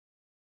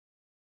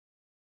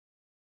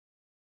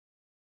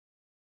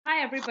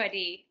Hi,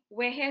 everybody.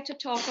 We're here to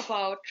talk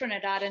about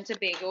Trinidad and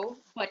Tobago,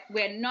 but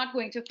we're not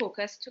going to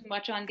focus too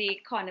much on the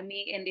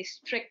economy in the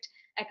strict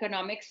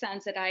economic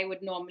sense that I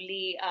would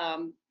normally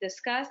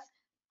discuss.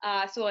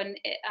 I'm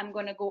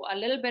going to go a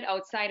little bit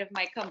outside of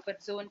my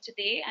comfort zone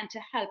today. And to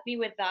help me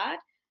with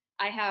that,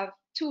 I have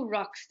two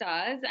rock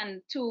stars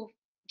and two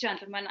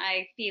gentlemen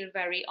I feel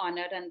very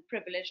honored and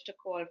privileged to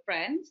call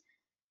friends.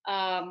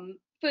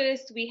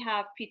 First, we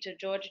have Peter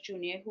George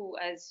Jr., who,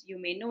 as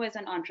you may know, is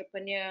an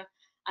entrepreneur,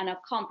 an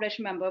accomplished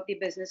member of the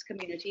business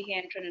community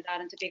here in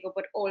Trinidad and Tobago,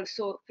 but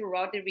also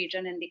throughout the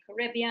region in the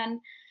Caribbean.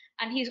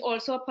 And he's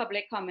also a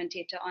public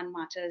commentator on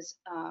matters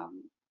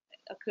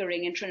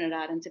occurring in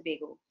Trinidad and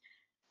Tobago.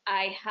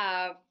 I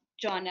have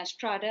John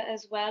Estrada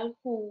as well,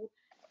 who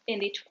in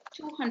the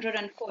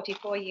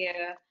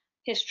 244-year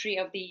history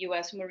of the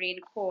U.S.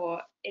 Marine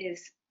Corps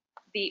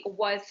the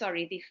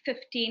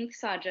 15th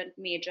Sergeant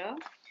Major.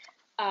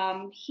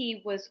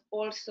 He was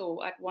also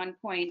at one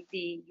point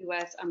the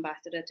U.S.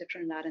 ambassador to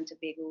Trinidad and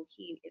Tobago.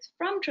 He is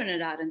from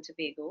Trinidad and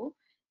Tobago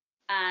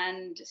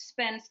and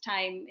spends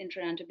time in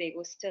Trinidad and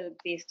Tobago still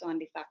based on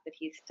the fact that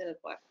he still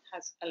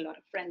has a lot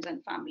of friends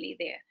and family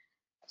there.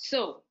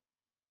 So,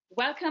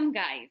 welcome,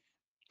 guys.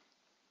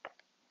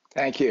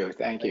 Thank you.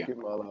 Thank you. Thank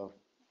you, Marla.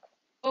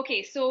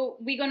 Okay, so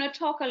we're going to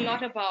talk a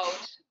lot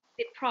about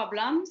the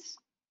problems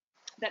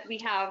that we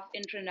have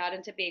in Trinidad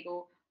and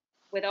Tobago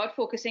without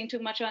focusing too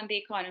much on the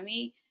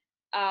economy.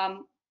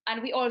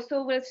 And we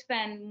also will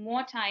spend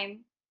more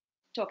time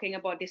talking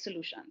about the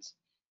solutions.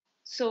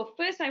 So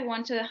first, I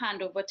want to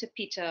hand over to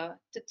Peter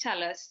to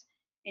tell us,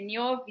 in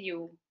your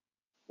view,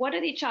 what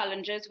are the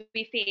challenges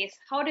we face?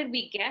 How did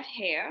we get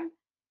here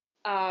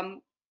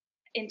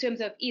in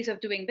terms of ease of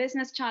doing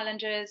business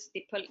challenges,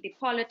 the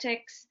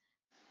politics,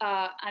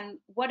 and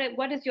what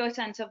is your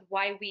sense of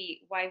why we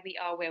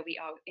are where we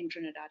are in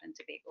Trinidad and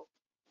Tobago?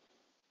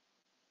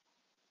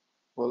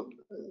 Well,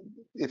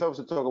 if I was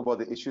to talk about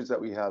the issues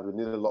that we have, we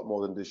need a lot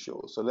more than this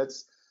show. So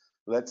let's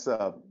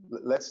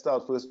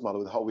start first, Marla,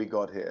 with how we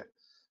got here.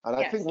 And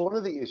I think one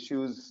of the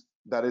issues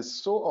that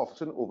is so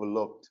often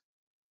overlooked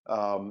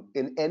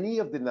in any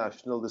of the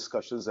national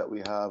discussions that we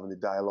have and the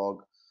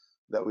dialogue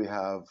that we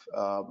have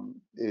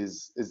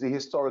is the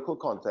historical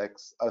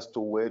context as to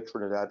where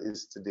Trinidad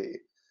is today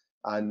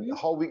and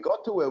how we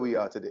got to where we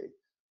are today.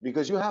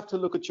 Because you have to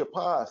look at your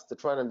past to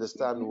try and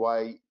understand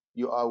why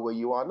you are where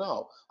you are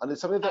now. And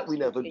it's something that we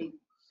never do.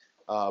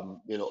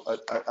 You know,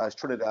 as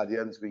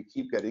Trinidadians, we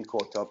keep getting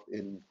caught up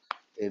in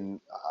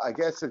I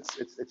guess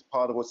it's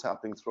part of what's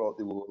happening throughout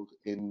the world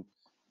in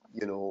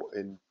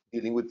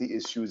dealing with the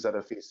issues that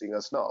are facing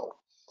us now.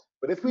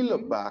 But if we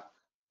look back,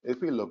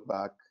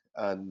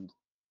 and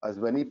as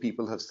many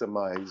people have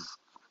surmised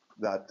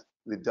that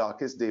the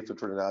darkest day for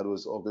Trinidad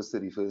was August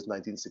 31st,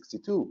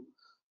 1962.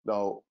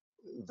 Now,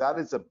 that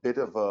is a bit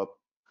of a,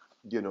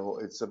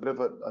 it's a bit of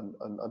an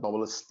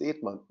anomalous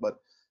statement, but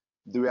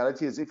the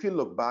reality is if you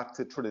look back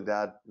to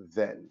Trinidad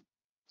then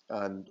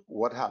and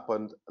what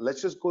happened,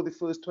 let's just go the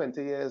first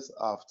 20 years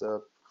after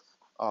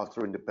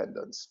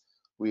independence.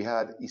 We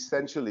had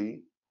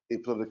essentially a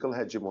political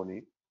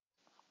hegemony.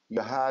 You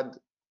had,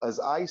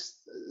 as I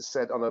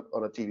said on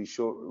a TV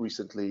show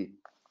recently,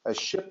 a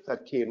ship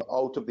that came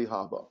out of the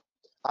harbor.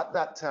 At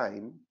that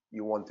time,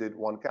 you wanted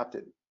one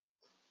captain.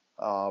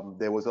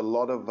 There was a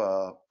lot of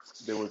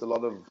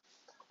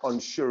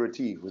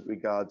unsurety with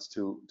regards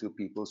to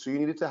people. So you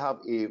needed to have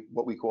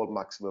what we call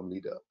maximum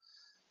leader.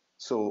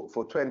 So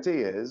for 20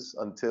 years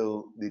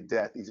until the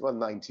death, it's about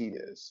 19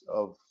 years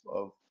of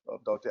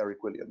Dr.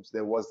 Eric Williams,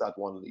 there was that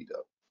one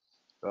leader,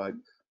 right?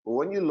 But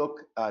when you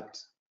look at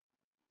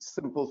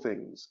simple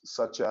things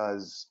such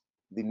as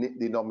the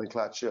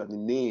nomenclature and the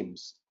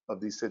names of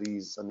the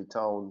cities and the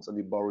towns and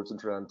the boroughs in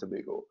Trinidad and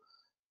Tobago,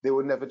 they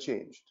were never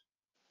changed.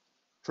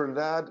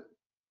 Trinidad,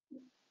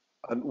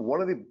 and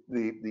one of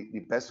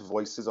the best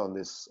voices on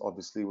this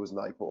obviously was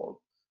Naipaul.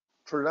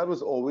 Trinidad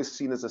was always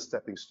seen as a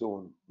stepping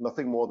stone,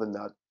 nothing more than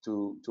that,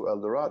 to El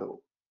Dorado.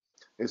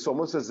 It's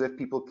almost as if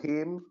people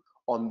came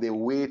on their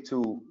way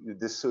to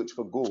this search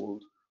for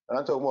gold. And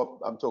I'm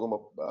talking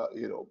about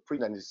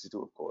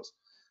pre-1962, of course.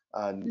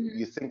 And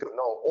you think of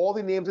now, all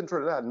the names in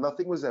Trinidad,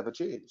 nothing was ever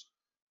changed,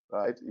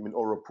 right? I mean,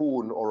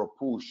 Orapun,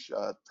 Orapush,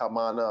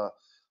 Tamana,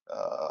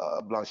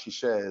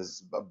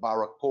 Blanchishes,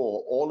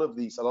 Barakpur,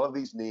 a lot of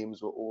these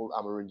names were all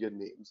Amerindian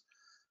names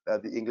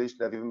that the English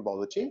never even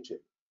bothered changing.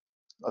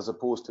 As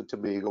opposed to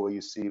Tobago, where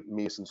you see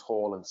Mason's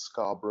Hall and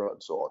Scarborough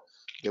and so on.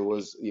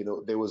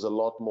 There was a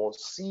lot more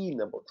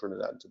seen about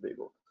Trinidad and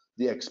Tobago,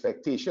 the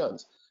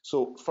expectations.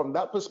 So from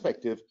that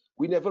perspective,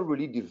 we never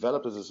really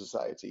developed as a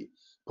society.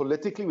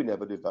 Politically, we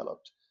never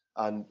developed.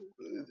 And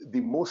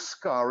the most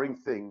scarring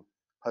thing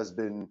has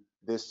been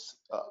this,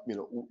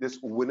 this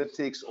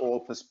winner-takes-all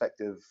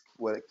perspective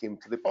when it came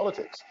to the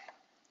politics,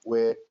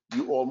 where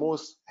you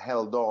almost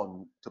held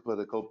on to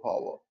political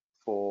power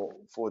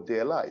for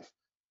dear life.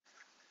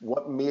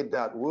 What made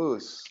that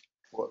worse,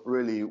 what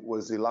really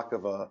was the lack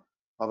of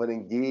an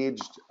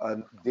engaged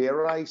and,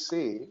 dare I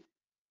say,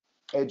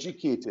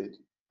 educated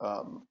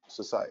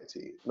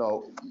society.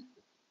 Now,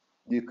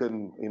 You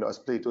can, as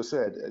Plato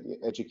said,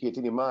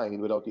 educating your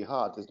mind without your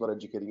heart is not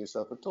educating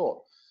yourself at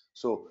all.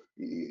 So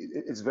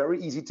it's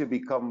very easy to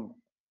become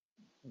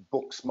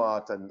book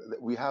smart, and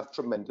we have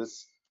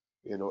tremendous,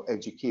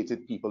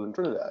 educated people in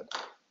Trinidad.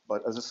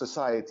 But as a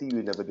society,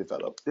 we never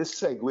developed. This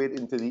segued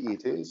into the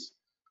 80s,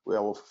 where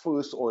our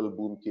first oil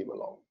boom came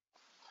along.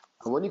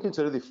 And when you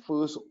consider the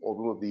first oil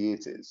boom of the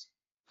 80s,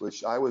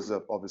 which I was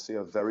obviously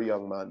a very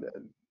young man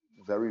then,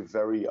 very,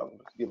 very young,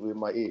 given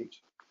my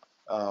age,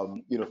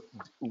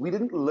 we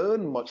didn't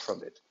learn much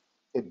from it.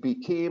 It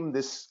became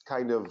this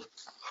kind of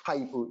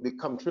hyper, the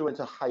country went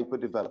to hyper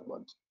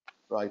development,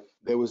 right?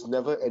 There was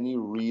never any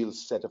real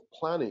set of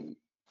planning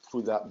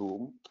through that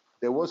boom.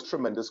 There was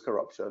tremendous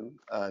corruption,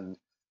 and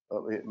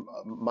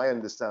my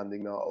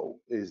understanding now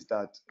is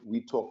that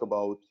we talk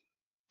about,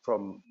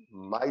 from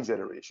my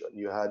generation,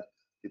 you had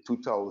the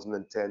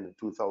 2010 and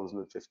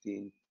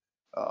 2015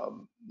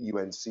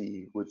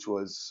 UNC, which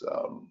was,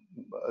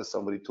 as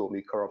somebody told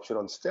me, corruption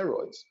on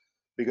steroids.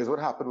 Because what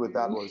happened with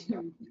that was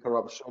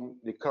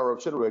the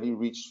corruption really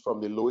reached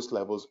from the lowest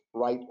levels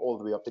right all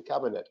the way up to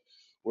cabinet.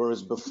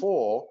 Whereas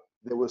before,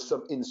 there was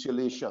some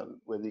insulation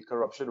where the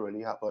corruption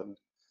really happened,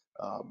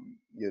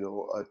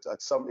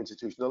 at some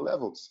institutional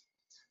levels.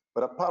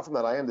 But apart from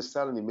that, I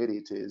understand in the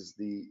mid-80s,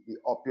 the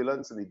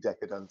opulence and the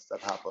decadence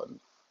that happened,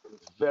 a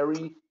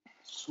very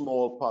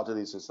small part of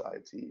the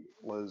society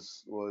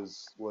was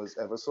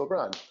ever so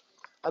grand.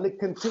 And it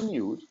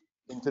continued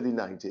into the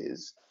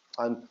 90s,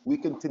 and we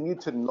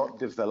continued to not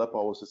develop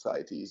our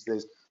societies.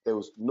 There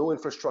was no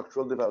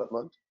infrastructural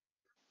development.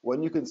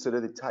 When you consider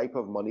the type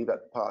of money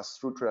that passed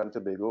through Trinidad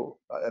and Tobago,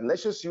 and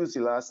let's just use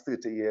the last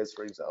 30 years,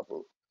 for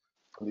example,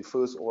 from the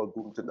first oil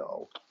boom to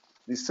now,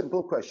 the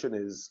simple question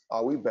is,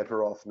 are we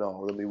better off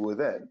now than we were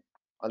then?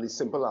 And the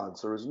simple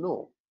answer is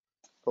no.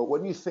 But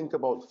when you think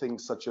about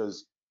things such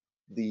as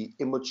the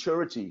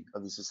immaturity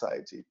of the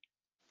society,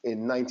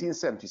 in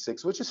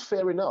 1976, which is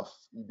fair enough,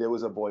 there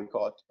was a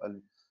boycott.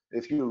 And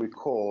if you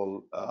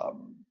recall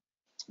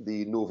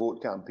the no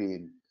vote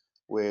campaign,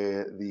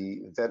 where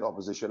the then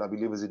opposition, I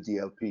believe it was the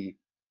DLP,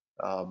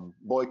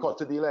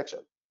 boycotted the election.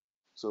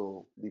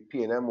 So the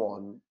PNM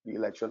won the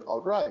election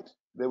outright.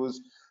 There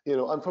was,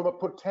 and from a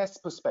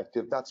protest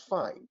perspective, that's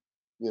fine,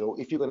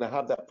 if you're going to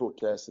have that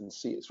protest and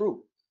see it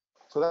through.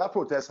 So that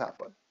protest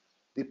happened.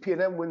 The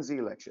PNM wins the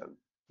election,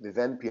 the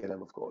then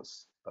PNM, of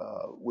course,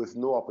 with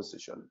no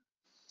opposition.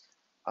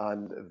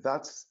 And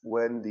that's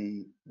when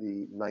the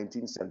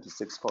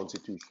 1976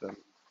 Constitution of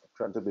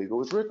Trinidad and Tobago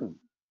was written.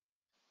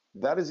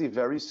 That is the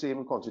very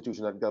same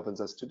constitution that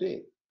governs us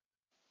today,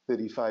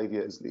 35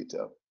 years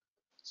later.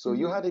 So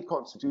you had a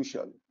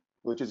constitution,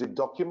 which is a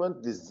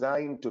document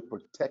designed to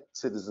protect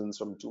citizens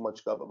from too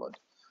much government.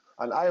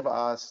 And I have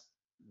asked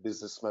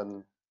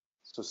businessmen,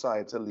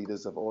 societal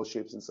leaders of all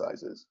shapes and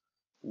sizes,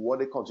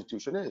 what a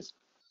constitution is.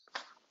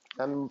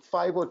 And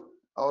 5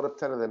 out of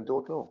 10 of them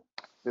don't know.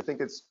 They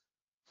think it's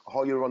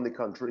how you run the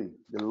country,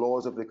 the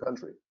laws of the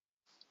country.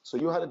 So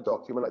you had a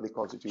document like the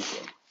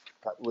Constitution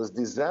that was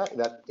designed,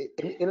 that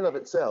in and of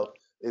itself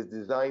is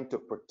designed to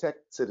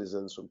protect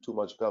citizens from too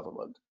much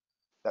government,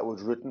 that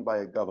was written by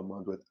a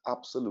government with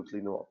absolutely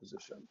no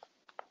opposition.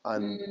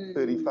 And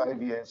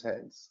 35 years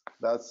hence,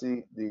 that's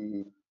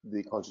the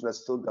constitution that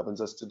still governs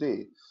us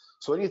today.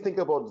 So when you think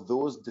about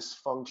those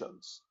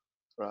dysfunctions,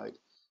 right,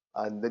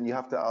 and then you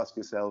have to ask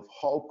yourself,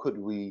 how could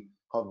we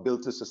have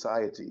built a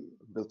society,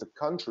 built a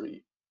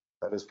country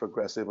that is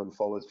progressive and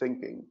forward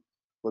thinking,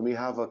 when we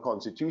have a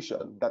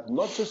constitution that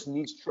not just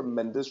needs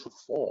tremendous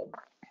reform,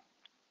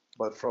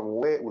 but from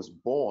where it was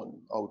born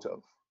out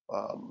of,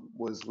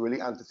 was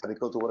really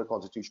antithetical to what a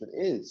constitution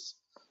is.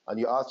 And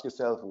you ask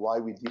yourself why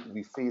we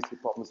face the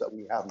problems that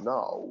we have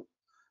now.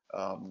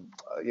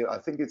 I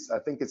think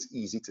it's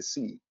easy to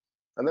see.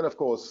 And then, of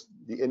course,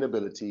 the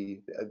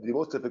inability, the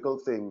most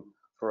difficult thing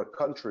for a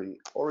country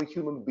or a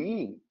human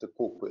being to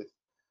cope with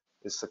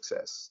is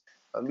success.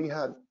 And we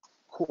had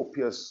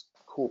copious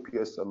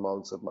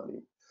amounts of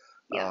money.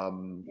 Yeah,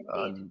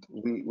 and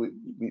we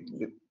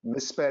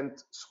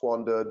misspent,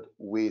 squandered,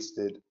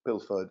 wasted,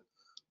 pilfered,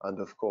 and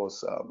of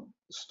course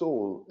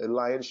stole a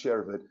lion's share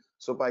of it.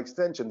 So by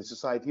extension, the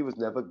society was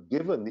never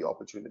given the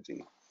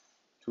opportunity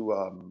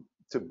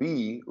to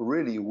be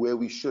really where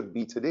we should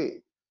be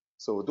today.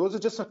 So those are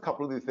just a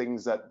couple of the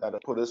things that have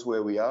put us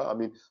where we are. I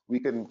mean, we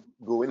can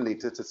go in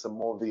later to some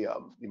more of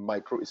the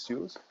micro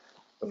issues,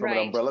 but from an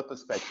umbrella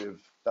perspective,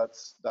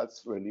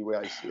 that's really where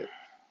I see it.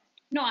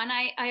 No, and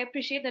I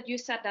appreciate that you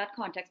set that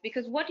context,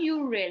 because what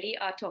you really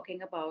are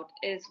talking about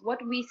is what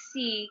we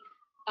see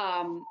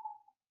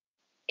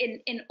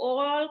in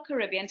all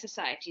Caribbean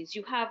societies.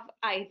 You have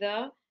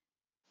either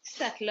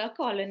settler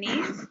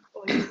colonies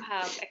or you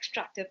have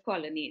extractive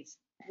colonies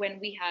when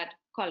we had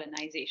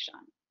colonization,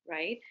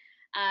 right?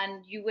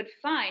 And you would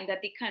find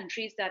that the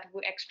countries that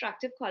were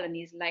extractive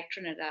colonies, like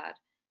Trinidad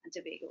and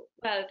Tobago,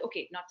 well,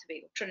 okay, not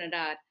Tobago,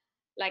 Trinidad,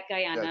 like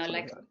Guyana,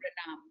 like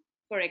Suriname,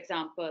 for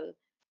example,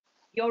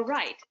 you're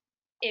right.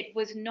 It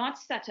was not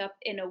set up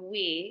in a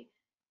way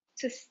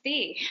to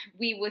stay.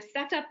 We were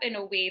set up in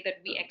a way that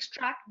we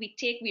extract, we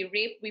take, we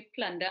rape, we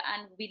plunder,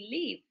 and we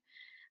leave.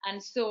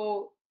 And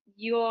so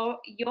your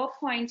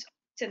point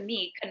to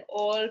me can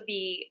all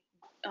be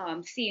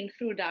seen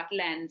through that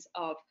lens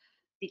of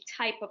the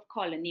type of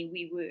colony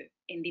we were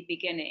in the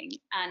beginning,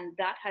 and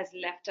that has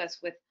left us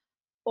with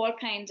all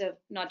kinds of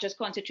not just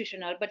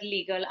constitutional but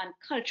legal and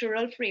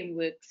cultural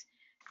frameworks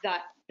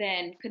that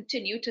then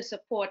continue to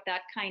support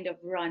that kind of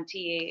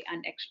rentier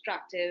and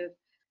extractive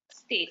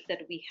state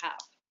that we have.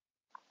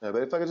 Yeah,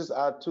 but if I could just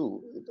add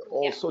too, Yeah,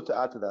 also to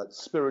add to that,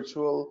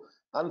 spiritual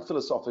and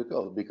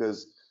philosophical,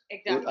 because I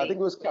think exactly. it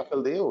was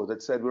Capildeo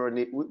that said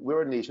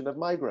we're a nation of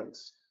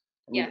migrants.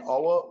 I mean, Yes.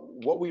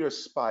 what we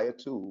aspire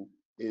to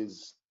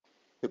is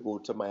to go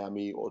to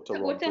Miami or To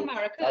go to Toronto.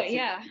 America,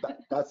 yeah.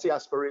 That's the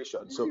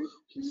aspiration. So Hmm.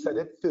 he said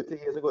it 30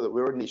 years ago that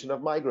we're a nation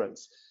of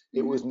migrants.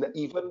 It was Hmm.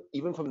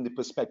 even from the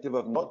perspective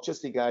of not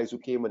just the guys who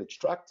came and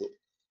extracted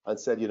and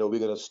said, we're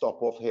going to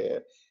stop off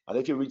here. And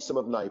if you reach some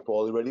of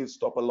Naipaul, they're ready to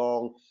stop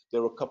along.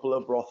 There are a couple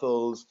of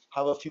brothels,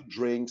 have a few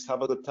drinks,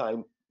 have a good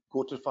time,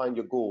 go to find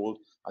your gold,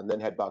 and then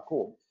head back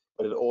home.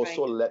 But it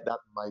also Right. let that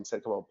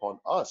mindset come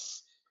upon us,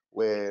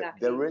 where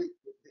Exactly.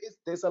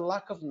 there's a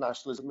lack of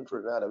nationalism in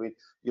Trinidad. I mean,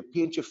 you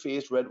paint your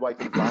face red, white,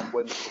 and black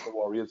when the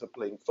Warriors are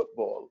playing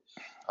football.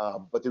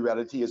 But the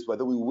reality is,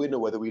 whether we win or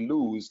whether we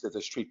lose, there's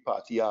a street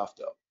party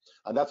after.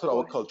 And that's Of what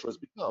our course. culture has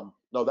become.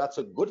 Now, that's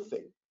a good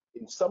thing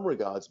in some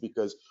regards,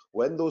 because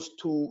when those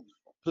two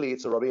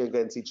plates are rubbing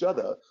against each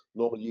other,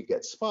 normally you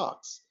get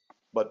sparks.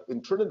 But in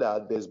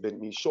Trinidad, there's been, I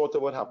mean, short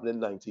of what happened in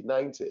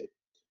 1990,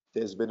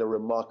 there's been a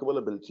remarkable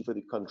ability for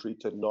the country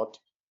to not,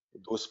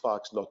 those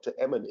sparks not to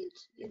emanate.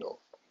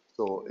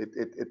 So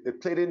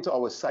it played into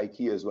our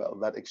psyche as well,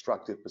 that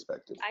extractive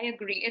perspective. I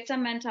agree. It's a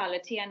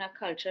mentality and a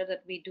culture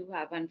that we do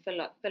have, and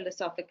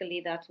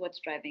philosophically, that's what's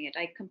driving it.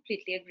 I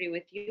completely agree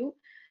with you.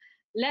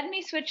 Let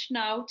me switch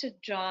now to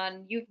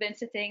John. You've been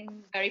sitting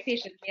very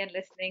patiently and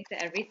listening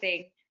to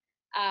everything.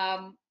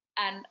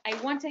 And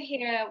I want to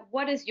hear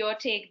what is your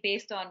take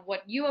based on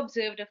what you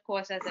observed, of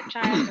course, as a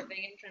child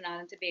living in Trinidad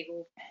and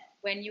Tobago,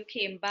 when you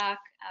came back,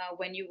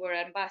 when you were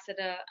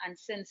ambassador, and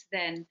since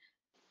then,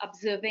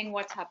 observing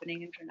what's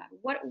happening in Trinidad.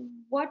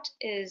 What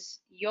is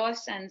your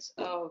sense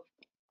of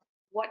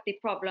what the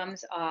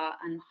problems are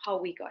and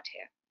how we got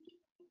here?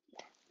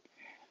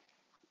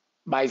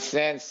 My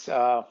sense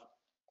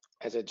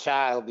as a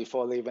child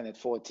before leaving at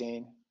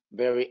 14,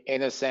 very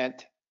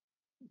innocent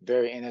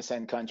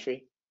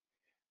country.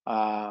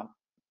 Uh,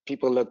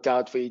 People looked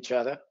out for each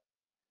other.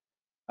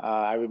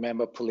 I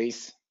remember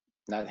police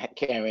not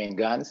carrying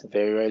guns.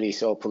 Very rarely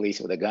saw police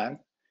with a gun.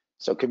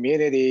 So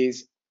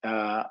communities,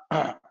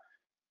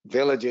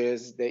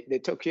 villages, they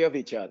took care of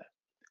each other.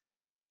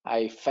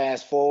 I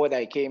fast forward,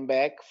 I came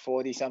back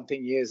 40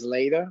 something years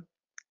later,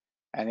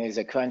 and it's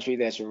a country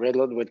that's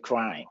riddled with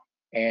crime.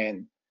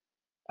 And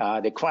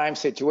the crime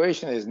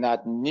situation is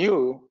not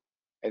new,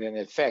 and it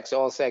affects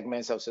all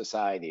segments of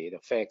society. It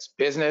affects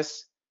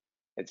business,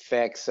 it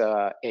affects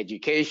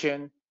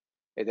education,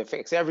 it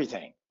affects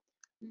everything,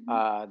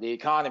 Hmm. the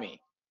economy.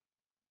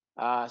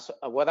 So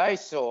what I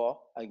saw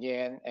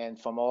again, and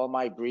from all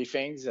my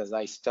briefings as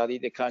I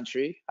studied the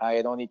country, I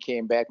had only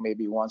came back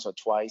maybe once or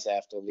twice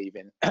after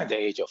leaving at the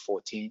age of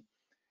 14,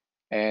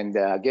 and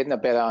getting a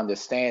better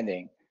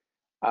understanding.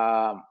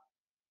 Um,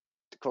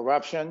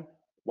 Corruption,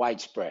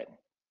 widespread.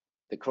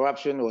 The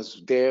corruption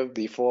was there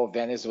before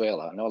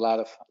Venezuela. I know a lot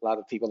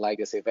of people like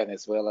to say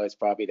Venezuela is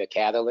probably the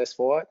catalyst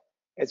for it.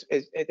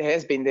 It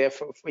has been there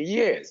for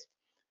years.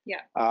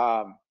 Yeah.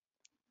 Um,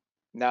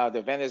 Now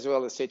the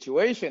Venezuela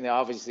situation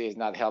obviously is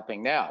not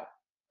helping now.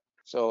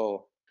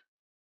 So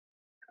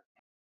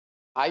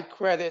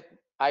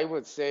I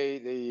would say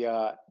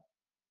the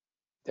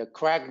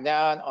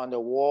crackdown on the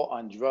war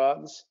on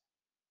drugs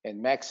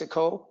in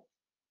Mexico,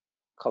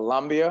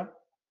 Colombia,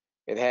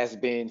 it has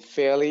been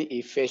fairly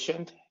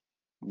efficient,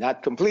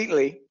 not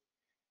completely,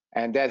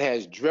 and that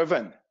has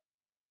driven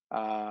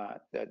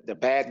the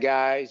bad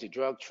guys, the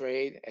drug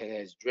trade. It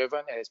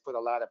has put a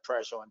lot of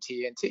pressure on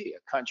TNT,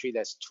 a country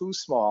that's too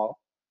small,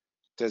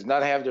 does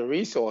not have the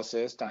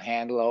resources to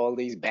handle all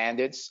these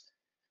bandits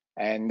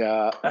and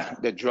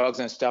the drugs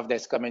and stuff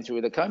that's coming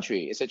through the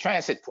country. It's a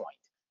transit point.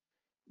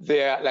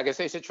 There, like I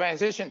say, it's a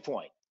transition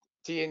point.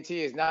 TNT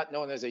is not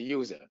known as a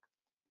user.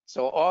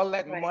 So all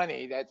that Right.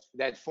 money,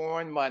 that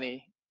foreign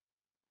money,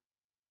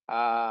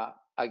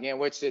 again,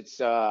 which it's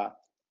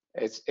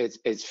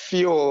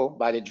fueled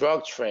by the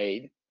drug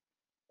trade.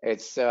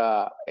 It's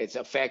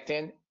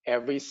affecting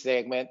every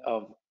segment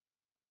of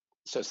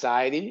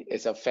society.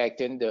 It's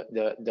affecting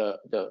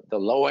the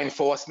law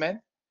enforcement.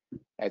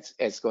 It's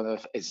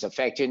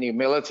affecting the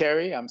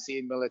military. I'm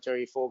seeing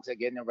military folks are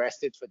getting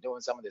arrested for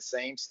doing some of the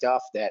same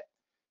stuff that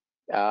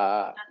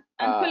uh,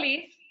 And uh,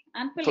 police.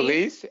 And police.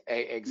 police.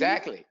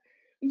 Exactly.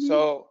 Hmm.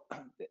 So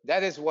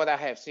that is what I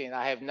have seen.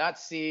 I have not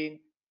seen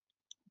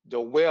the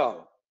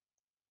will.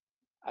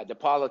 The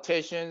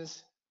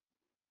politicians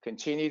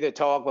continue to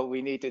talk, but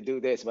we need to do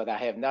this. But I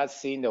have not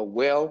seen the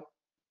will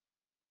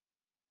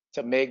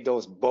to make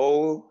those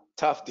bold,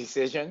 tough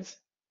decisions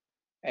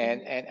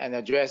and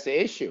address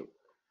the issue.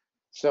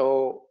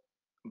 So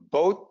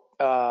both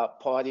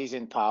parties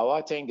in power,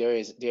 I think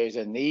there's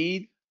a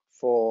need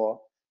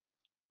for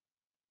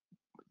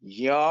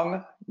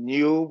young,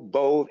 new,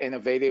 bold,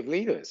 innovative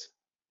leaders.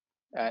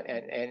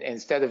 And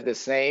instead of the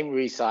same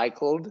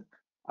recycled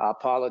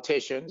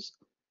politicians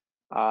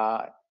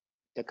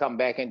to come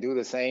back and do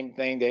the same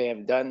thing they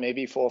have done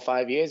maybe 4 or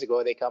 5 years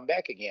ago, they come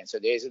back again. So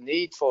there's a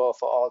need for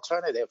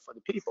alternative for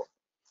the people.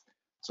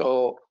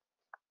 So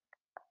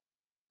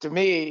to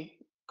me,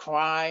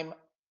 crime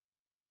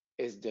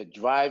is the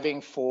driving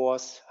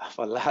force of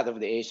a lot of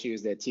the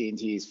issues that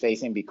TNT is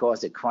facing, because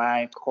the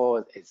crime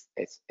cause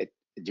it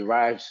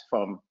derives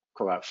from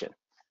corruption.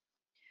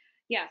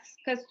 Yes,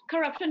 because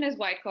corruption is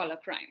white collar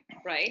crime,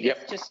 right? Yep.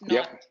 It's just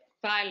not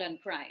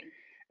violent crime.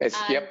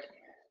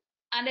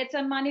 And it's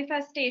a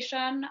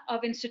manifestation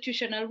of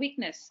institutional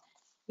weakness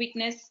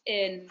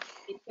in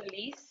the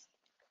police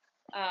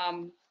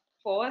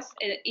force,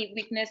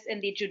 weakness in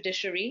the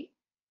judiciary,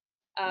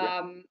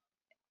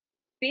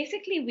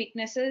 basically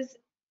weaknesses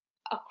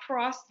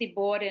across the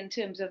board in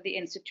terms of the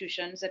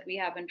institutions that we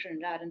have in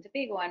Trinidad and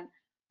Tobago. And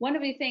one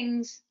of the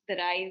things that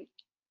I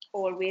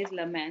always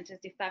lament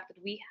is the fact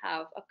that we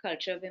have a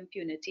culture of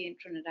impunity in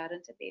Trinidad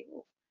and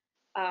Tobago.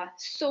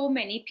 So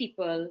many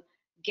people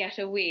get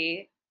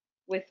away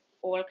with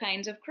all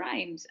kinds of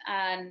crimes,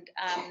 and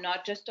I'm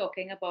not just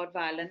talking about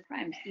violent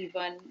crimes,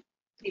 even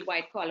the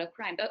white collar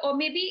crime, or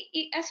maybe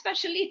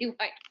especially the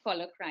white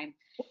collar crime.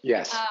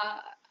 Yes.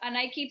 And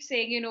I keep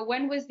saying,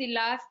 when was the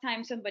last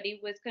time somebody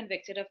was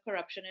convicted of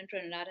corruption in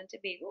Trinidad and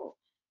Tobago?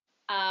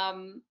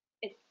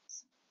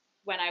 It's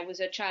when I was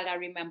a child, I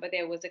remember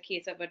there was a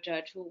case of a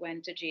judge who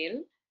went to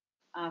jail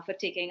for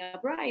taking a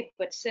bribe.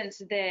 But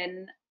since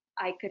then,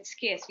 I could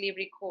scarcely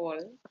recall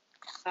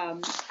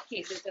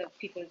cases of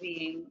people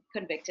being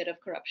convicted of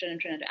corruption in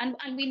Trinidad.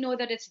 And we know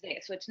that it's there.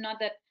 So it's not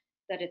that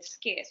it's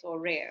scarce or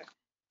rare.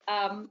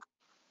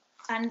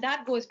 And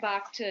that goes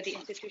back to the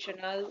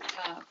institutional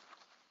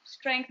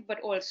strength, but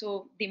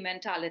also the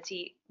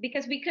mentality,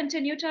 because we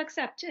continue to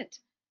accept it,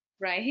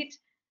 right?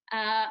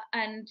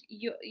 And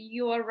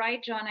you are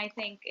right, John, I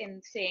think,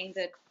 in saying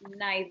that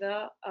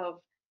neither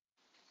of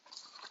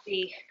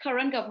the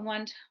current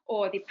government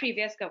or the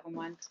previous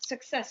government,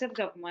 successive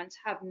governments,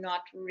 have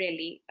not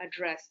really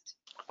addressed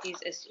these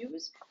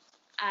issues.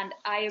 And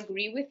I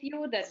agree with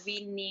you that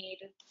we need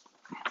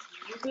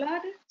new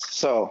blood.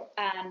 So,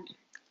 and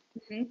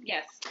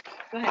yes,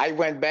 go ahead. I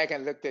went back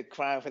and looked at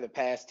crime for the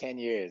past 10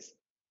 years.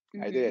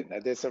 I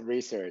did some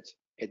research.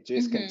 It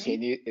just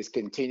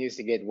continues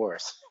to get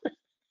worse.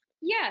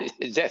 Yes.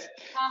 It's just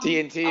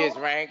TNT is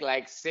ranked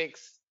like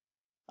 6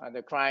 on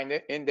the crime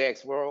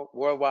index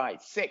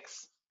worldwide.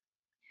 6.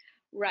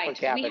 Right.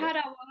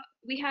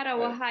 We had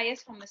our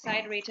highest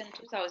homicide rate in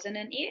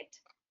 2008.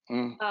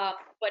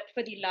 But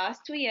for the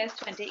last 2 years,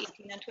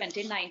 2018 and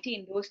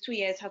 2019, those 2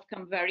 years have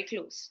come very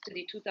close to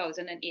the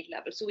 2008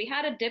 level. So we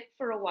had a dip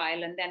for a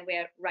while, and then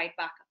we're right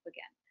back up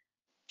again.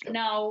 Yep.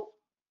 Now,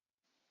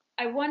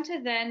 I want to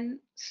then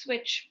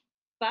switch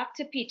back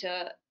to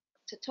Peter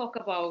to talk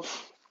about,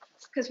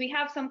 because we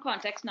have some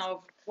context now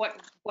of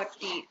what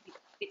the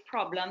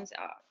problems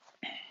are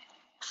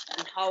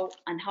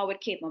and how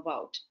it came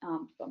about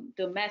from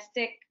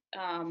domestic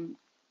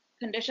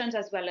conditions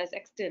as well as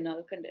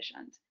external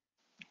conditions.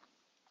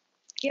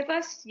 Give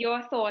us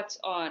your thoughts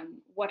on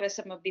what are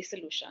some of the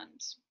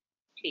solutions,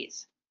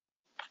 please.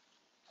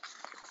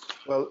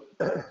 Well,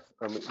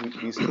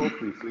 we spoke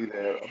briefly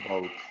there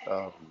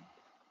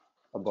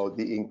about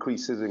the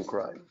increases in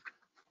crime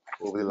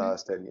over the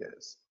last 10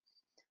 years.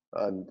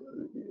 And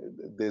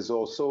there's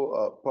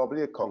also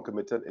probably a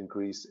concomitant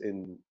increase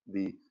in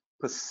the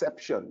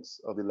perceptions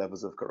of the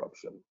levels of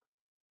corruption,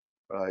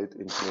 right,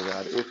 in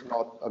Trinidad. If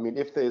not,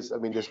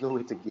 there's no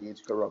way to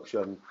gauge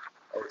corruption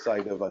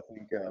outside of, I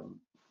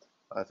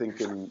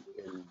think in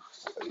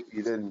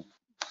either in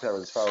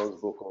Terence Farrell's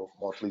book or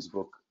Motley's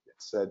book, it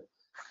said,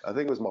 I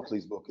think it was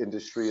Motley's book,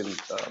 Industry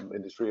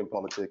and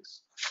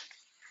Politics.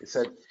 It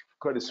said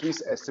Credit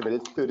Suisse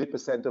estimated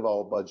 30% of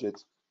our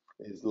budget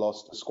is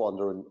lost to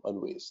squander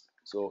and waste.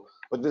 So,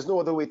 but there's no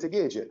other way to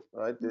gauge it,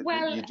 right?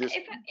 Well,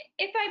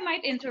 if I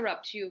might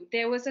interrupt you,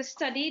 there was a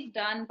study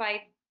done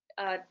by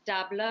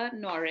Dabla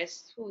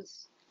Norris,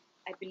 who's,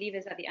 I believe,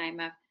 is at the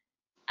IMF,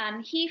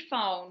 and he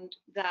found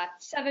that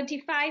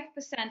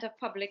 75% of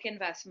public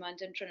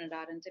investment in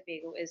Trinidad and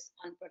Tobago is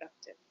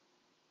unproductive.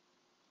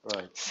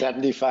 Right.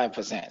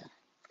 75%.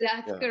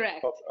 That's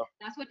correct.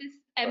 That's what is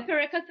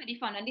empirical study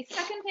found. And the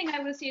second thing I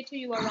will say to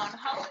you around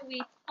how do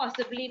we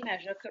possibly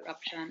measure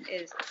corruption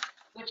is,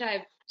 which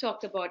I've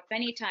talked about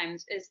many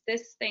times, is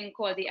this thing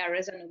called the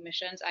errors and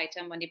omissions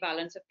item on the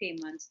balance of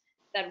payments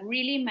that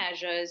really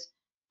measures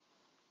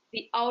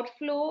the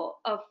outflow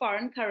of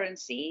foreign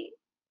currency,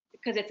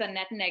 because it's a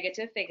net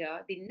negative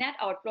figure, the net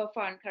outflow of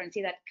foreign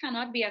currency that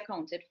cannot be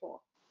accounted for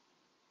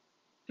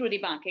through the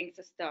banking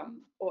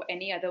system or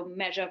any other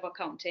measure of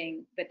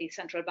accounting that the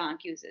central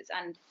bank uses.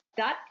 And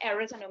that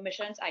errors and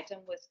omissions item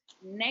was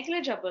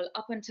negligible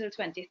up until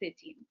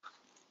 2013.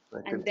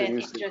 That and then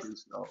continues it to just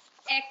increase now.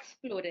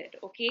 exploded,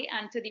 okay,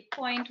 and to the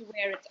point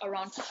where it's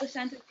around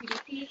 2% of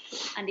GDP,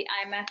 and the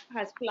IMF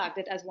has flagged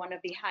it as one of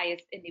the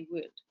highest in the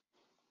world.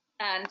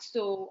 And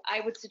so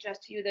I would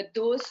suggest to you that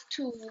those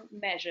two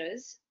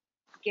measures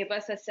give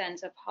us a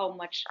sense of how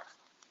much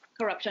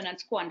corruption and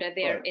squander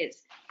there Right.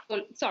 is.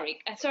 Well, sorry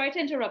to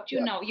interrupt you.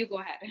 Yeah. Now you go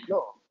ahead.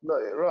 No, no,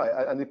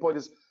 right. And the point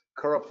is,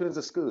 corruption is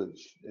a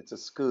scourge. It's a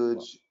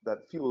scourge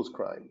that fuels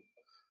crime,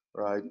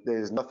 right? There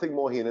is nothing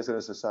more heinous in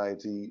a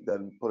society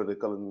than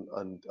political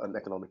and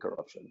economic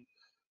corruption,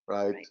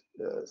 right?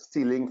 Right.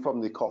 Stealing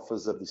from the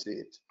coffers of the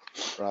state,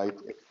 right?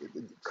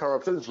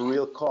 Corruption's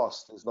real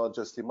cost is not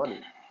just the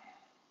money.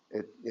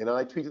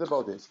 I tweeted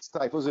about this. It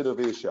stifles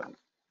innovation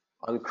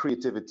and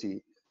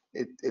creativity.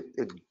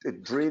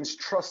 It drains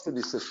trust in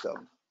the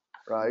system,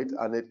 right?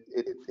 And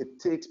it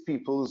takes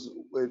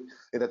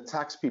it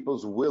attacks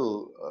people's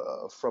will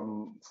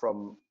from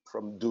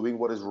doing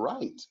what is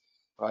right,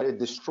 right? It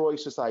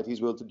destroys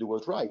society's will to do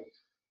what's right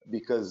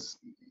because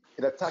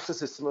it attacks the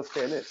system of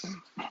fairness. And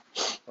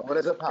what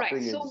ends up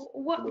happening Right. So is,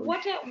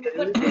 what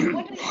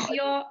are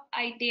your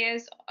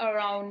ideas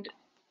around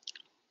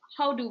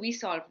how do we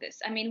solve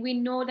this? I mean, we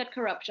know that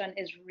corruption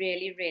is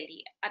really,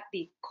 really at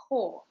the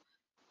core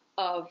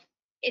of,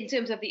 in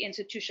terms of the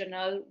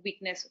institutional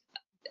weakness,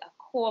 a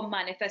core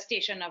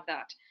manifestation of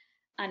that.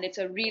 And it's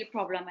a real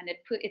problem and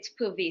it's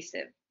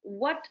pervasive.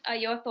 What are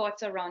your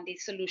thoughts around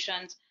these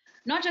solutions,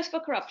 not just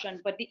for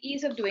corruption, but the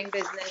ease of doing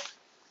business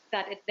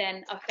that it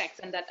then affects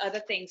and that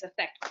other things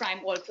affect? Crime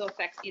also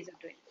affects ease of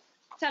doing business.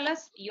 Tell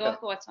us your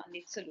thoughts on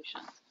these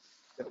solutions.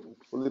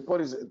 Well, the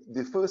point is,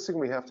 the first thing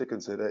we have to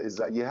consider is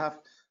that you have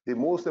the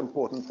most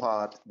important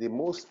part, the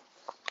most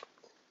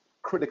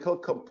critical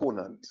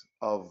component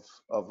of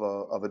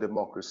a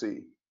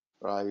democracy,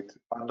 right,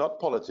 are not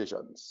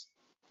politicians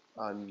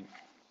and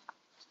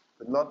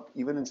not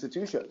even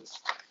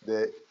institutions,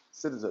 they're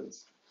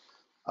citizens.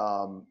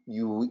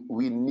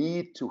 We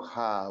need to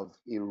have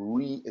a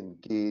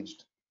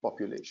re-engaged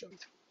population,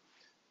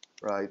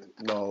 right?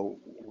 Now,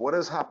 what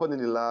has happened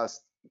in the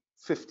last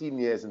 15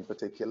 years in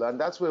particular, and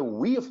that's where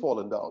we have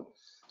fallen down,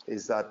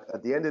 is that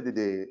at the end of the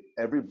day,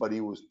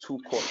 everybody was too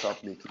caught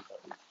up making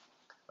money,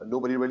 and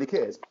nobody really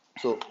cares.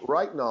 So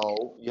right now,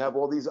 you have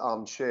all these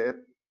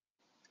armchair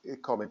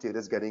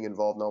commentators getting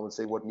involved now and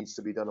saying what needs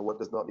to be done or what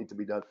does not need to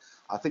be done.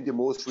 I think the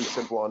most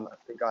recent one, I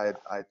think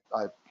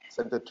I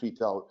sent a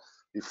tweet out.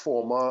 The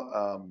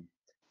former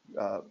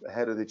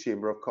head of the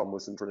Chamber of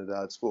Commerce in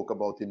Trinidad spoke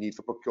about the need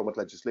for procurement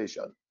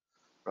legislation,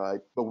 right?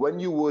 But when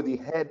you were the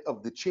head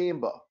of the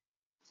chamber,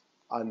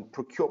 and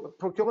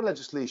procurement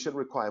legislation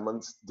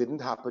requirements didn't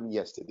happen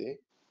yesterday.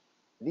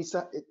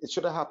 It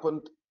should have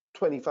happened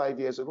 25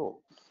 years ago,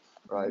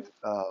 right?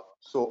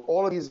 So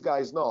all of these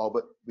guys now,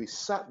 but we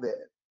sat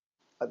there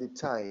at the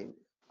time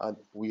and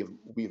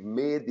we've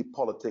made the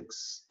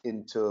politics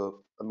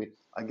into, I mean,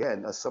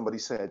 again, as somebody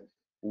said,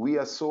 we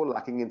are so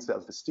lacking in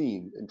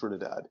self-esteem in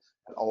Trinidad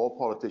that our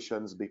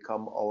politicians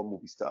become our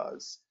movie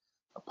stars.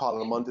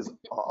 Parliament is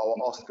our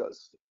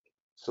Oscars.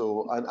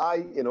 So, and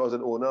I, as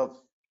an owner of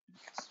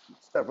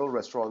several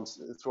restaurants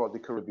throughout the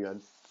Caribbean,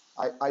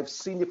 I've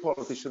seen the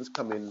politicians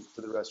come in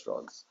to the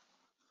restaurants,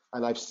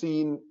 and I've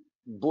seen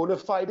bona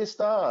fide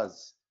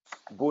stars,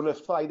 bona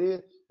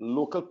fide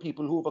local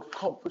people who've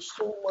accomplished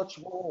so much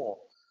more,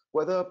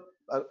 whether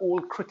an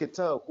old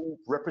cricketer who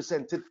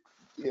represented,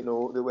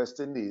 the West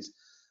Indies.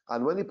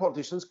 And when the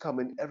politicians come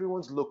in,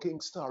 everyone's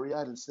looking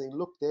starry-eyed and saying,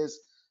 look, there's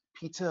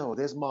Peter, or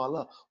there's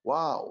Marla,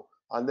 wow.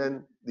 And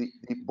then the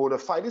bona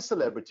fide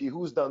celebrity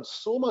who's done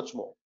so much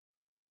more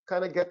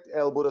kind of get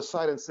elbowed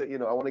aside and say,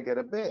 I want to get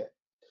a bear.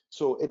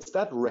 So it's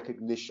that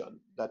recognition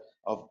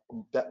of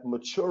that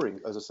maturing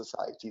as a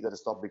society that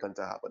has not begun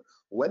to happen.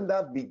 When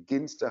that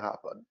begins to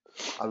happen,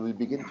 and we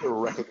begin to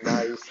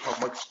recognize how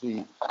much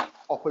the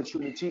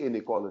opportunity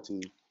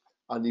inequality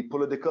and the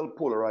political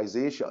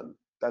polarization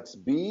that's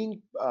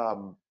being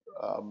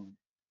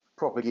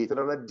propagated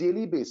on a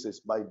daily basis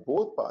by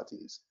both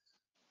parties,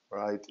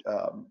 right?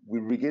 We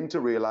begin to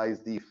realize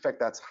the effect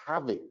that's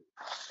having.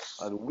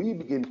 And we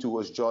begin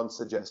to, as John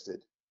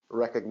suggested,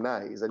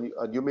 recognize, and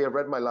you may have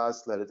read my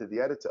last letter to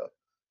the editor,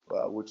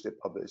 which they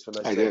published, and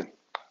I said,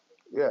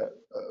 yeah,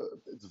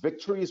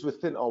 victory is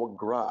within our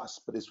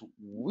grasp, but it's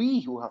we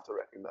who have to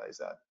recognize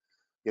that,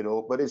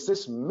 but it's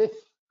this myth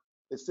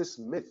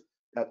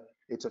that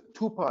it's a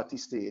two-party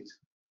state,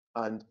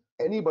 and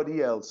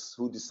anybody else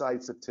who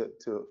decides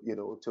to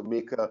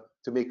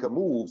make a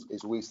move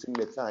is wasting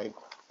their time,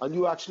 and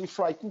you actually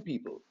frighten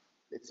people.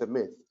 It's a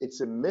myth. It's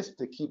a myth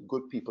to keep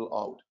good people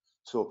out.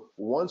 So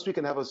once we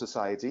can have a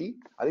society,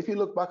 and if you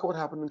look back at what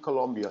happened in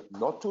Colombia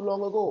not too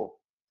long ago,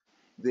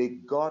 they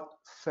got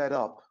fed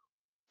up.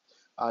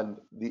 And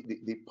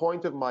the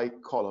point of my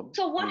column.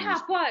 So what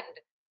happened?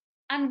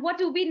 And what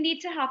do we need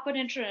to happen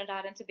in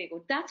Trinidad and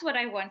Tobago? That's what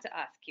I want to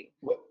ask you.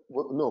 Well,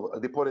 no,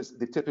 the point is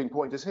the tipping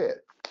point is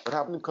here. What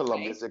happened in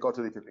Colombia is they got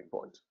to the tipping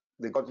point.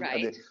 They got to,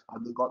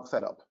 and they got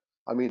fed up.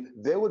 I mean,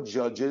 there were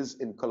judges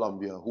in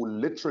Colombia who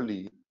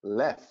literally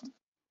left.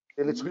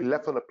 They literally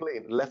left on a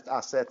plane, left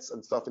assets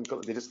and stuff in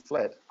Colombia. They just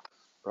fled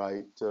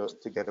right,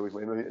 to get away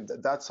from it.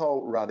 That's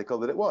how radical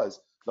that it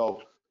was. Now,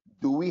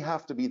 do we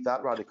have to be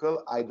that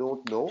radical? I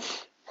don't know.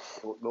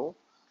 I don't know.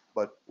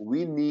 But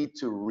we need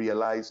to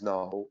realize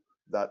now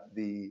that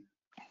the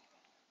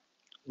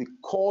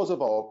cause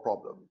of our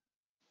problem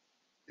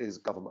is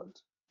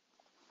government.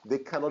 They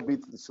cannot be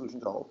the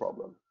solution to our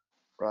problem,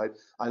 right?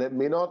 And it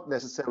may not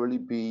necessarily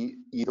be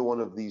either one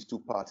of these two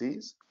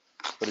parties,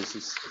 but it's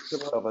a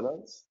system of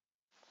governance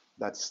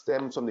that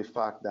stems from the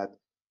fact that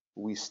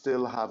we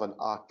still have an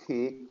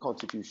archaic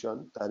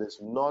constitution that is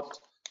not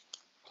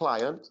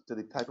pliant to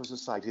the type of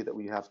society that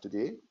we have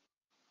today.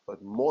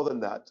 But more than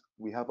that,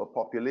 we have a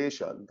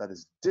population that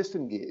is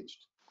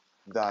disengaged,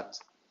 that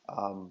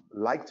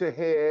like to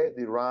hear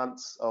the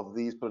rants of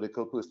these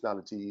political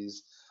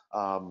personalities,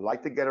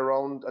 like to get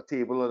around a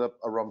table at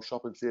a rum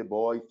shop and say,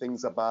 boy,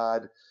 things are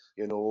bad,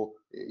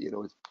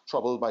 it's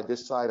trouble by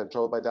this side and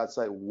trouble by that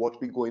side, what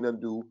we going to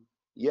do?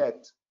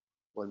 Yet,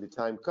 when the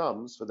time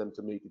comes for them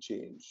to make a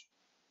change,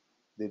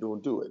 they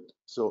don't do it.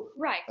 So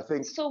Right. I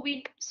think So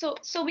we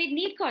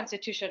need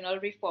constitutional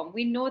reform.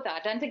 We know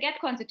that. And to get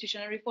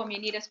constitutional reform, you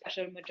need a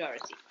special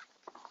majority.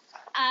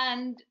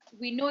 And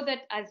we know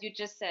that, as you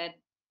just said,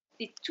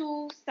 the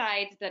two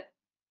sides that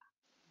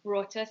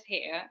brought us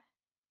here,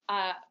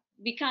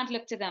 we can't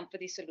look to them for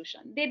the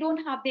solution. They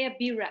are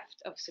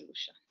bereft of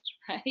solutions,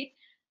 right?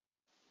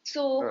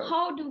 So right.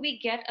 how do we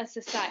get a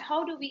society?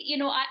 How do we,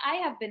 I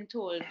have been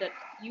told that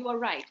you are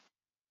right.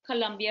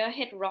 Colombia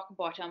hit rock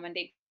bottom and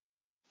they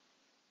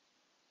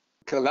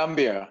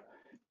Colombia,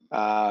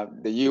 the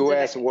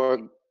U.S.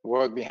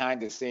 worked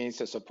behind the scenes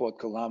to support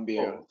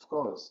Colombia. Oh, of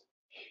course.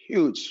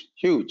 Huge,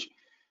 huge.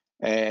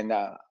 And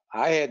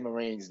I had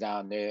Marines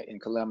down there in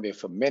Colombia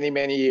for many,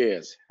 many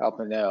years,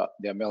 helping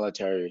their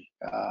military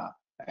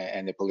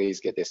and the police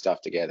get their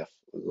stuff together.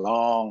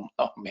 Long,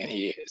 many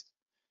years.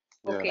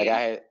 Okay.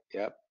 Like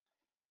yep.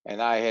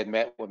 And I had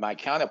met with my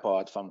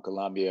counterpart from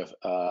Colombia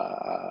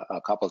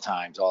a couple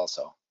times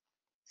also.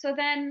 So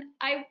then,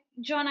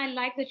 John, I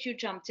like that you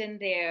jumped in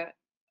there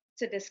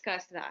to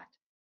discuss that.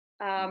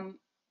 I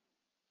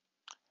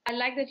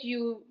like that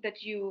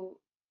you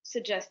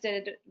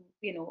suggested,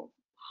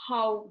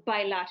 how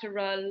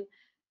bilateral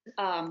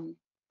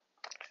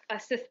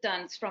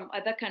assistance from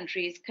other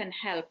countries can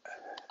help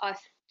us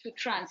to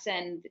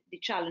transcend the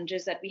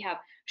challenges that we have.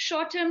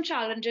 Short-term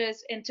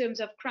challenges in terms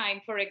of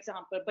crime, for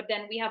example, but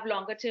then we have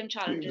longer-term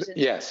challenges in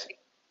yes.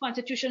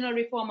 constitutional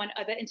reform and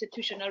other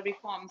institutional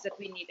reforms that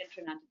we need in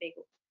Trinidad and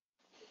Tobago.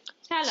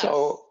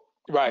 Tell us.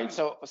 Right.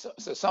 So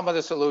some of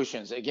the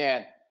solutions,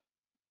 again,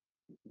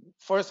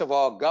 first of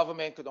all,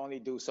 government could only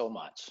do so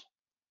much.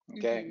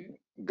 Okay.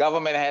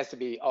 Government has to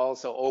be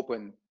also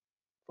open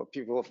for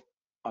people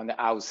on the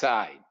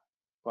outside,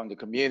 from the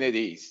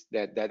communities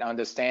that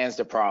understands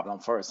the problem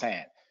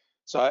firsthand.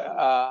 So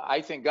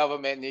I think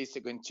government needs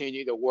to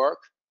continue to work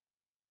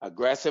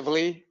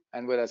aggressively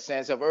and with a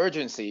sense of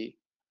urgency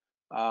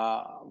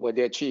with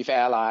their chief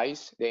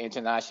allies, their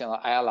international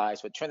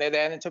allies. With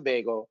Trinidad and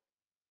Tobago,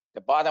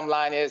 the bottom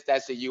line is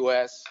that's the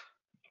U.S.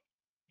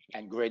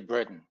 and Great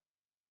Britain.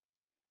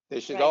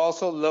 They should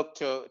also look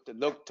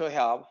for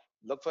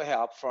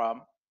help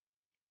from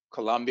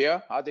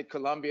Colombia. How did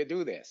Colombia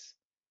do this?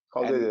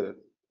 How they did it.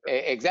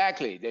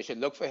 Exactly. They should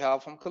look for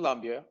help from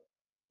Colombia,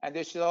 and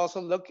they should also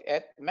look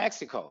at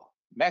Mexico.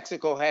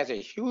 Mexico has a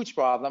huge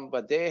problem,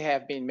 but they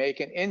have been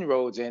making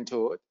inroads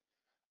into it.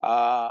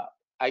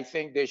 I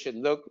think they should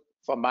look,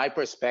 from my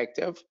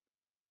perspective,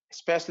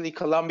 especially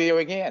Colombia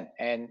again,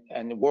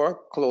 and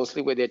work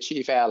closely with their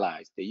chief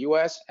allies, the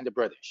U.S. and the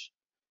British.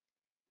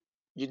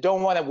 You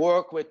don't want to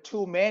work with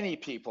too many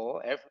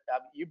people. If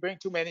you bring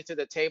too many to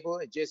the table,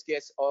 it just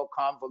gets all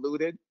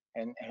convoluted,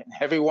 and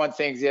everyone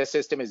thinks their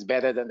system is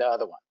better than the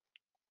other one.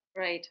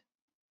 Right.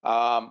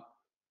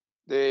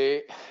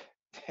 They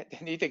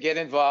need to get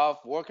involved,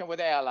 working with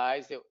the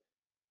allies.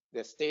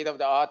 The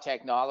state-of-the-art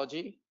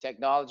technology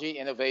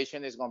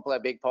innovation is going to play a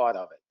big part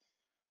of it.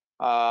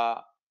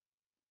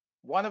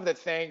 One of the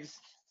things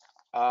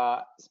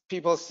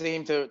people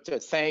seem to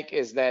think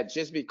is that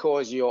just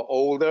because you're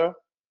older,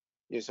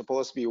 you're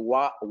supposed to be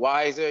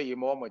wiser, you're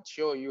more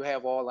mature, you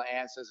have all the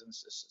answers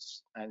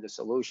and the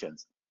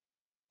solutions.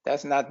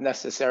 That's not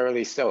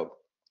necessarily so.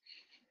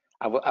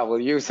 I will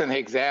use an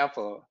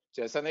example,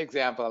 just an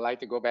example. I like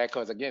to go back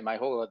because, again, my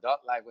whole adult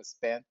life was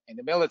spent in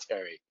the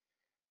military.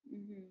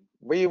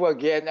 We were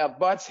getting our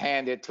butts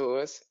handed to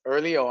us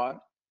early on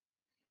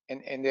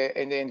in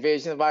the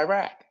invasion of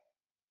Iraq.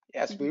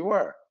 Yes, we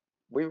were.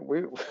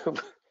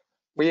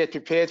 We had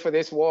prepared for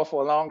this war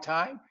for a long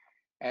time,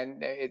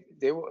 and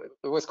it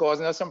was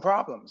causing us some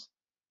problems.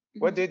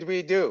 What did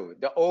we do?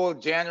 The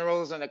old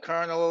generals and the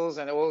colonels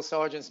and the old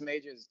sergeants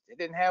majors, they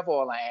didn't have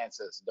all the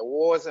answers. The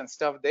wars and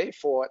stuff they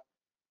fought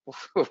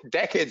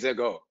decades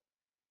ago.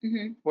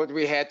 What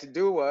we had to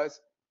do was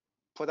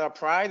put our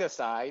pride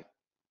aside,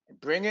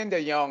 bring in the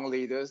young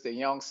leaders, the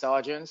young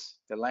sergeants,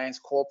 the lance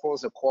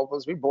corporals, the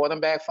corporals. We brought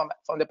them back from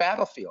the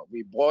battlefield.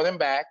 We brought them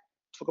back,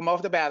 took them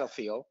off the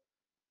battlefield,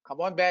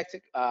 come on back to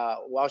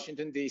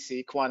Washington,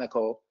 D.C.,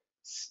 Quantico,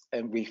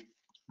 and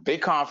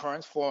big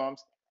conference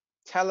forums,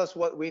 tell us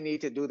what we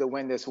need to do to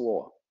win this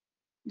war,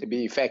 to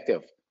be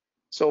effective.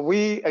 So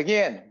we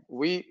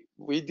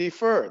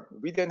deferred.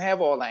 We didn't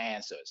have all the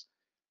answers.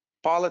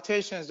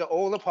 Politicians, the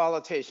older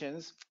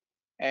politicians,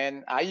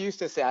 and I used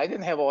to say I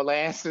didn't have all the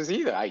answers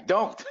either. I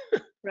don't.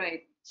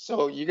 Right.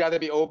 So you got to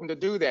be open to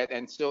do that.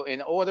 And so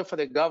in order for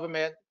the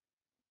government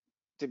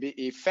to be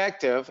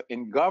effective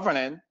in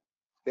governing,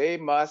 they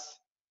must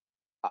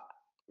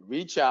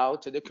reach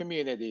out to the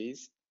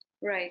communities,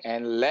 right,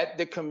 and let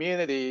the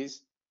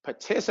communities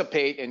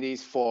participate in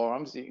these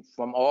forums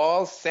from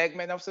all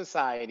segments of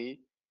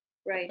society,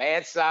 right, the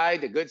bad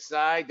side, the good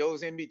side,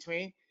 those in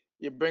between.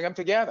 You bring them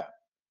together,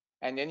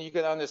 and then you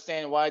can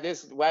understand why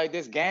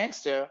this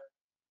gangster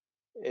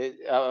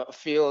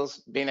feels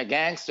being a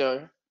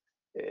gangster.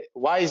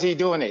 Why is he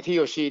doing it? He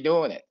or she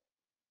doing it?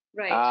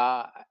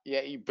 right.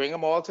 Yeah, you bring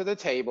them all to the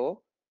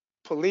table.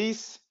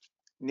 Police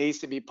needs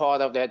to be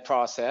part of that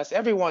process.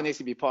 Everyone needs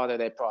to be part of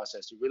that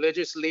process. The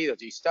religious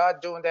leaders, you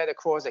start doing that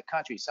across the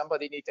country.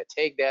 Somebody needs to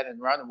take that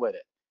and run with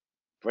it.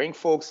 Bring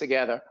folks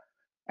together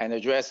and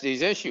address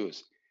these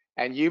issues.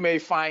 And you may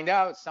find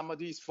out some of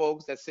these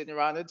folks that sitting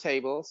around the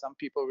table, some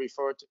people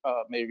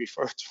may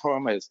refer to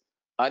them as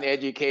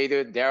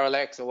uneducated,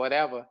 derelicts, or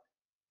whatever.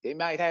 They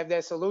might have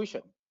their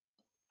solution.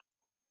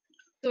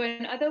 So,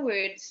 in other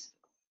words,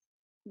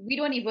 we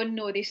don't even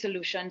know the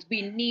solutions.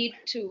 We need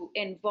to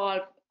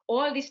involve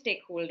all the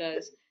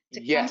stakeholders to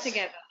come Yes.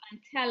 together and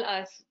tell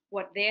us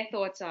what their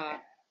thoughts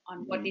are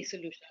on what the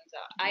solutions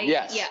are.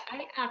 Yes.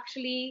 I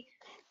actually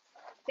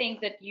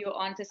think that you're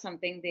onto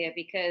something there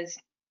because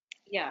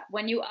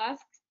when you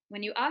ask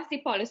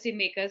the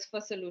policymakers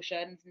for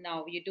solutions,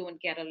 now you don't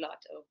get a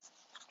lot of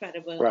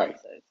credible Right.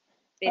 answers.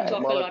 They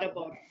talk a Marla, lot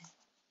about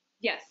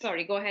yes,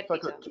 sorry, go ahead,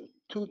 Peter.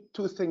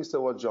 two things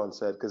to what John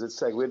said, because it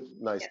segued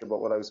nicely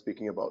about what I was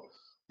speaking about.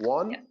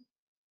 One,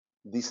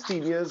 the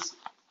seniors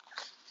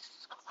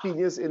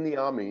in the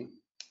army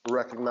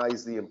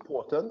recognize the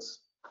importance,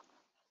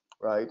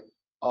 right,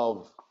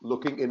 of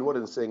looking inward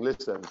and saying,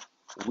 listen,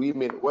 we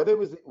mean whether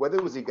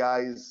it was the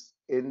guys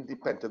in the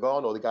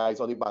Pentagon or the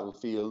guys on the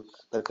battlefield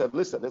that said,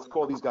 listen, let's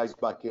call these guys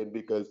back in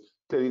because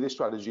clearly this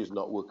strategy is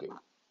not working.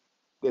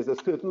 There's a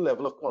certain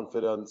level of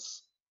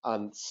confidence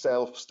and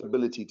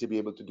self-stability to be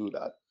able to do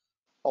that.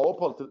 Our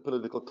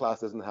political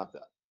class doesn't have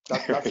that.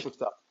 That's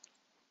what's up.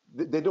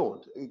 They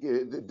don't.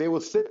 They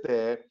will sit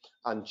there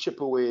and chip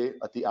away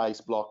at the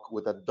ice block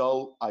with a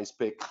dull ice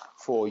pick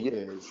for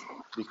years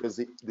because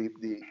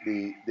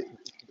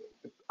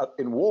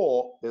in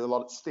war there's a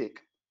lot at stake,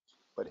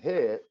 but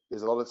here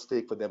there's a lot at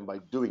stake for them by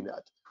doing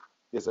that.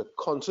 There's a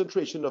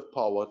concentration of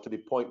power to the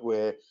point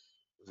where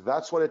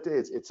that's what it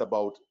is. It's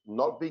about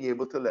not being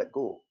able to let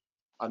go.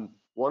 And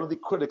one of the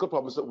critical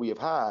problems that we have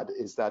had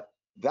is that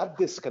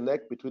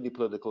disconnect between the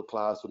political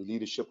class or the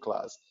leadership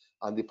class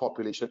and the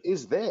population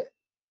is there.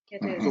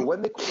 So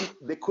when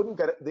they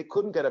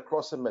couldn't get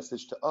across a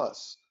message to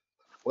us,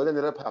 what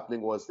ended up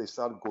happening was they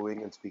started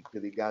going and speaking to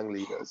the gang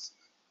leaders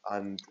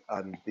and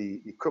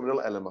the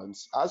criminal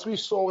elements, as we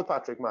saw with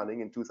Patrick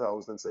Manning in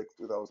 2006,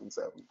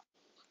 2007,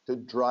 to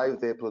drive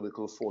their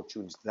political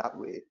fortunes that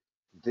way.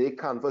 They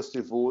canvassed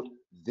the vote,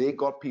 they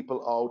got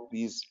people out,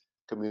 these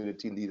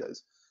community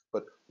leaders.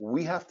 But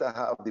we have to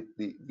have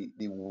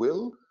the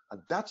will,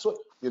 and that's what,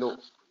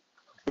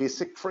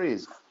 basic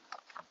phrase.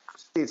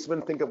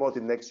 Statesmen think about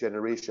the next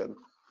generation,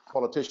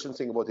 politicians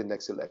think about the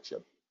next election.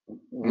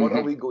 What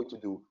are we going to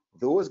do?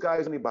 Those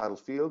guys on the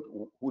battlefield,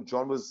 who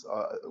John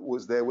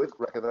was there with,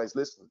 recognize,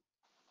 listen,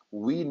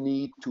 we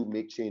need to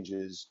make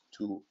changes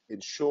to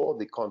ensure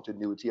the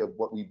continuity of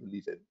what we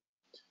believe in.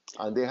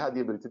 And they had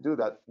the ability to do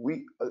that.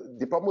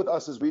 The problem with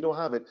us is we don't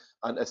have it.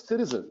 And as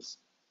citizens,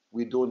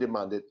 we don't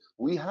demand it.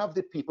 We have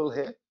the people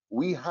here.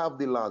 We have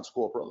the lance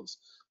corporals.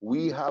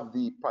 We have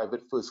the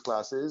private first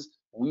classes.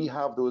 We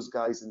have those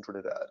guys in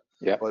Trinidad.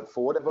 Yeah. But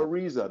for whatever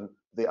reason,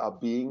 they are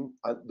being,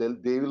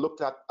 they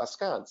looked at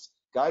askance.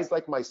 Guys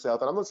like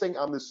myself, and I'm not saying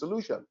I'm the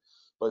solution,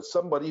 but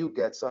somebody who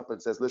gets up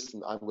and says,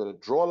 listen, I'm going to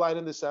draw a line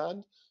in the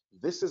sand.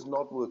 This is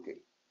not working.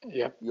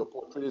 Yeah. You're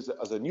portrayed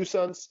as a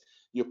nuisance.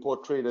 You're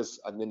portrayed as,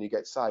 and then you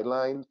get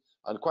sidelined.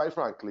 And quite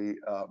frankly,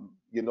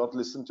 you're not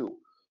listened to.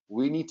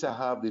 We need to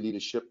have the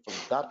leadership from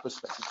that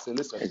perspective. Say,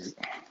 listen,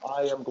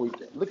 I am going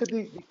to look at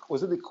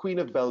was it the Queen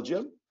of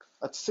Belgium?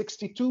 At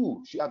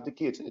 62, she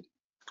abdicated.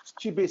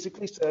 She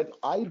basically said,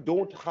 I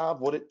don't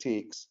have what it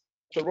takes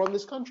to run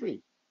this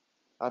country.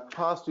 I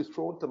passed the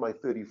throne to my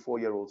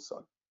 34-year-old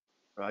son.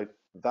 Right?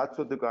 That's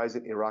what the guys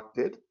in Iraq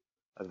did.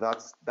 And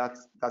that's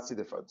the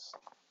difference.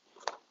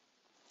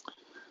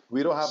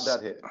 We don't have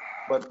that here.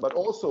 But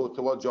also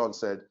to what John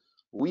said,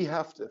 we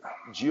have to,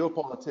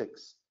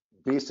 geopolitics,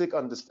 basic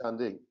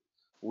understanding.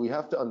 We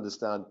have to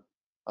understand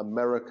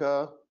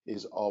America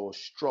is our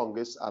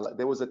strongest ally.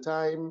 There was a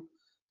time,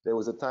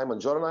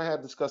 and John and I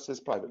had discussed this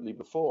privately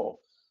before.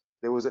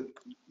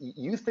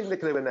 You think there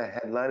could have been a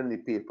headline in the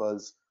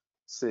papers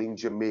saying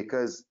Jamaica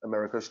is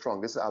America's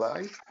strongest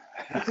ally?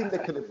 You think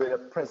there could have been a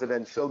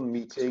presidential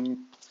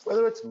meeting,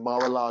 whether it's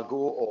Mar-a-Lago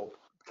or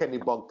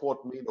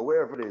Kennebunkport, or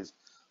wherever it is,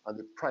 and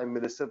the Prime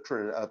Minister of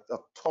Trinidad, a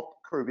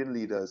top Caribbean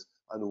leaders,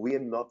 and we're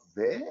not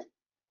there?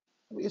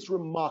 I mean, it's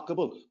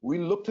remarkable. We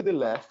look to the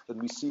left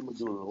and we see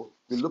Maduro.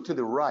 We look to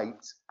the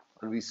right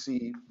and we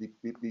see the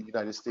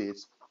United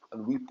States,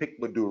 and we pick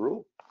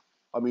Maduro.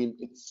 I mean,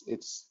 it's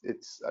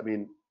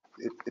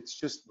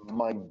just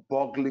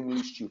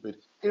mind-bogglingly stupid,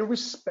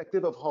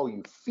 irrespective of how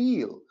you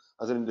feel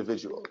as an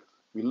individual.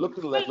 We look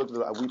to the left, Well, look to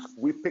the right, and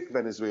we pick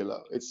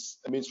Venezuela. It's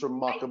I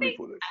remarkably think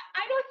foolish.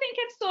 I don't think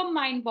it's so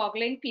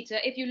mind-boggling, Peter,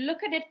 if you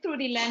look at it through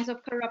the lens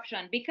of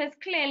corruption, because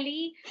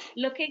clearly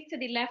looking to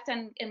the left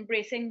and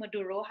embracing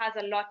Maduro has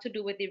a lot to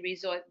do with the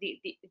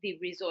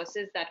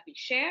resources that we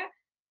share,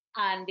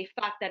 and the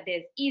fact that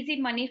there's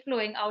easy money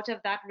flowing out of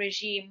that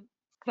regime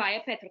via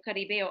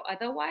Petrocaribe or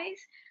otherwise.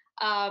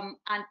 And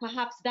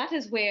perhaps that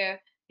is where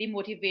the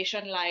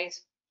motivation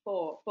lies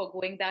for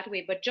going that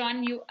way. But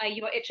John, you're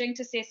itching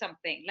to say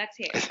something. Let's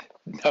hear.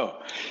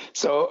 No.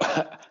 So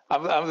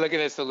I'm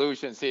looking at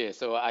solutions here.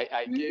 So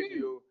I give Hmm.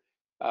 you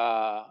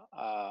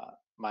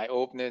my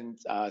opening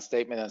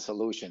statement on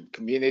solution.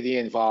 Community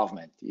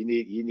involvement. You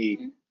need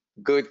Hmm.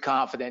 good,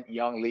 confident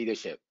young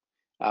leadership.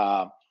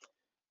 Uh,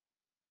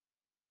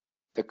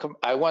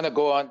 I want to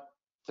go on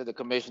to the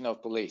Commissioner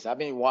of Police. I've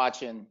been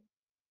watching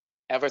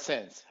ever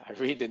since. I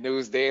read the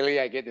news daily.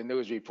 I get the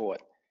news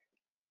report.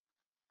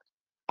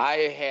 I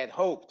had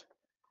hoped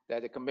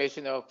that the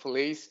Commissioner of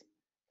Police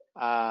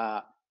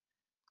uh,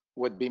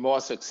 would be more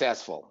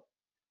successful.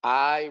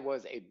 I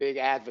was a big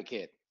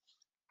advocate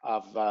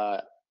of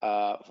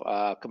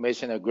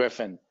Commissioner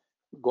Griffin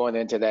going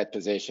into that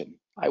position.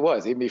 I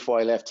was, even before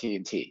I left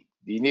TNT.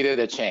 He needed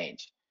a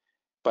change.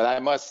 But I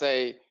must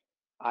say,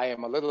 I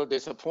am a little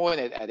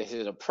disappointed at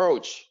his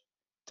approach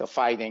to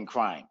fighting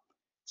crime.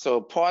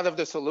 So part of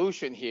the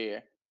solution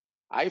here,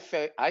 I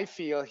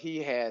feel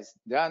he has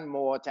done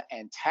more to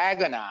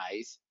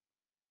antagonize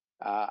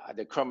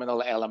the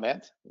criminal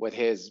element with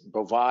his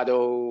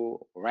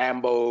bravado,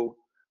 Rambo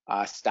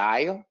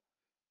style,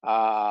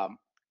 um,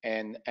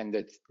 and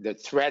the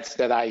threats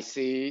that I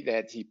see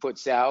that he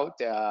puts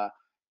out.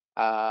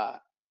 I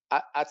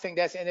think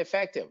that's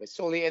ineffective. It's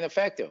totally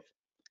ineffective.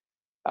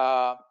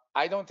 Uh,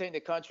 I don't think the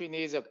country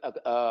needs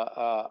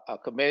a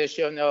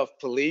commissioner of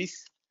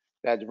police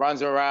that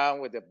runs around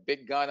with a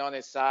big gun on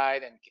his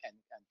side and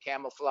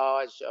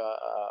camouflage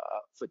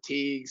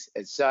fatigues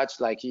and such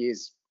like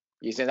he's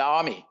an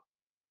army.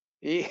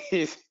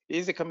 He's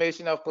a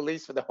commissioner of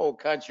police for the whole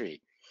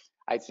country.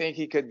 I think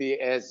he could be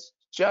as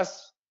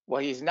just,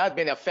 well, he's not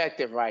been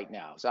effective right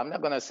now. So I'm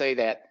not going to say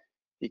that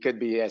he could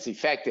be as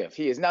effective.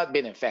 He has not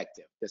been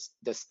effective.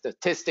 The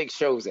statistics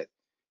shows it.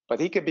 But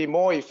he could be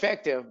more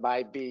effective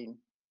by being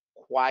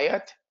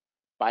quiet,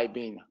 by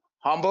being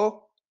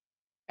humble,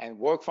 and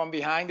work from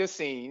behind the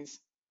scenes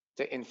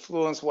to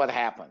influence what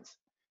happens.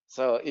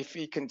 So if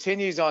he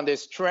continues on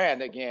this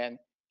trend again,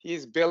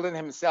 he's building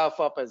himself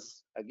up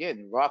as,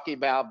 again, Rocky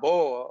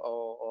Balboa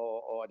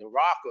or The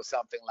Rock or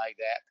something like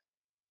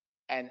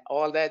that. And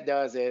all that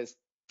does is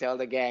tell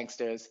the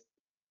gangsters,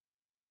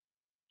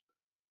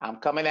 I'm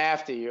coming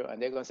after you.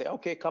 And they're going to say,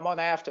 okay, come on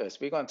after us.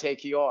 We're going to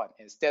take you on,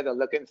 instead of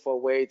looking for a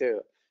way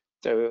to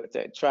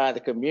try to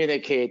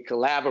communicate,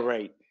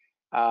 collaborate.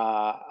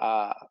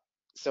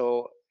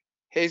 So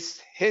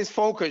his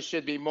focus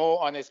should be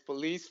more on his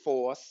police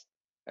force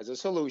as a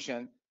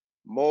solution,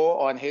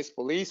 more on his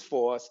police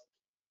force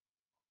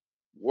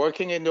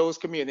working in those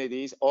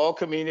communities, all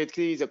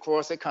communities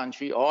across the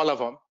country, all of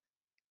them,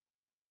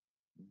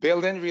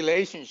 building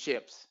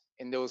relationships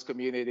in those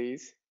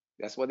communities.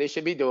 That's what they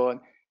should be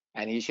doing.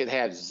 And he should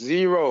have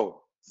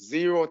zero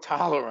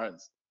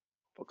tolerance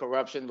for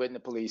corruption within the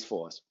police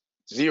force.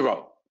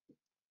 Zero.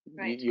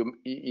 Right. You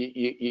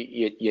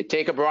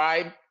take a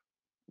bribe,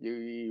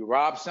 you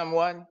rob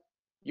someone,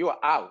 you are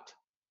out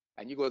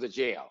and you go to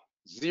jail.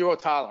 Zero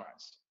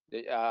tolerance.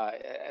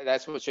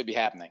 That's what should be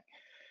happening.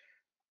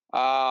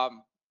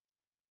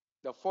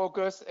 The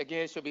focus,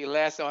 again, should be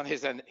less on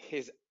his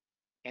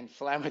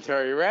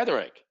inflammatory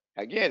rhetoric.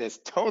 Again, it's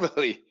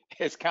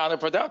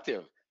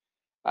counterproductive.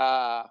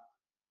 Uh,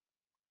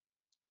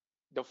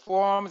 the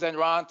forums and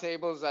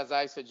roundtables, as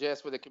I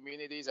suggest, with the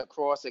communities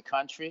across the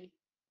country,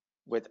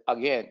 with,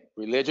 again,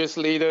 religious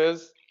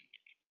leaders,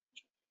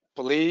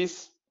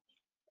 police,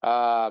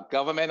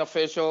 government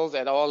officials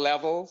at all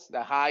levels,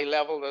 the high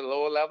level, the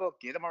lower level,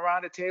 get them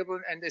around the table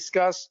and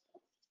discuss,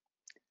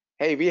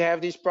 hey, we have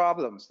these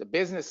problems. The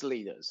business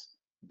leaders,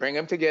 bring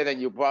them together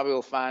and you probably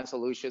will find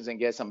solutions and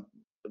get some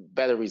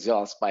better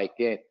results by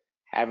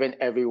having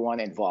everyone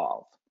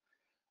involved.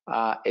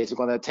 It's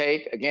going to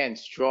take, again,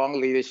 strong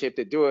leadership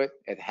to do it.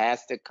 It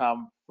has to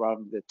come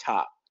from the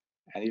top.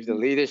 And if the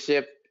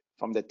leadership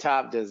from the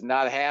top does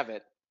not have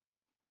it,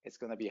 it's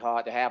going to be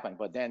hard to happen.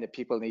 But then the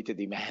people need to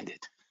demand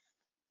it.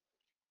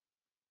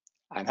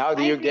 And how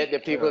do I you agree. get the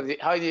people?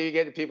 How do you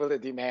get the people to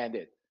demand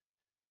it?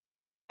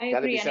 I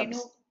Got to be agree. And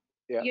something.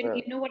 Yeah.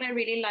 you know what I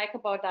really like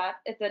about that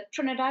is that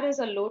Trinidad is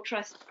a low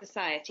trust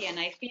society. And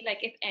I feel like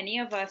if any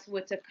of us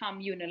were to come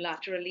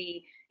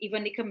unilaterally,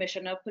 even the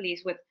commissioner of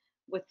police with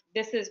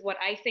this is what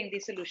I think the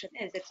solution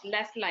is, it's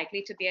less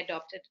likely to be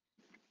adopted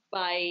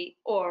by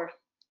or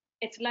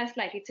it's less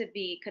likely to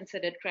be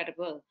considered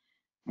credible.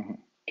 Mhm.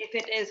 If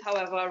it is,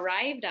 however,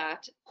 arrived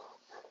at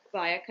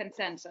via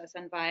consensus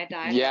and via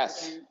dialogue,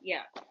 Yes. then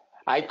yeah.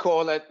 I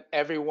call it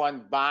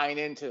everyone buying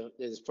into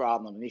this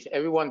problem. And if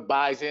everyone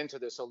buys into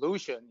the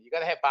solution, you got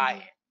to have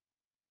buy-in.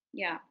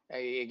 Yeah.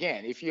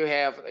 Again, if you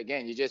have,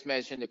 again, you just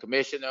mentioned the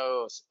commissioner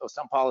or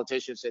some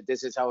politician said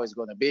this is how it's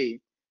going to be.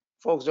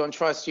 Folks don't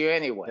trust you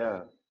anyway.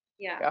 Yeah.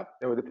 Yeah.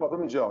 Yeah, but the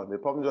problem, John,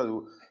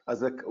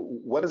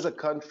 what is a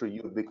country?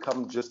 You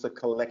become just a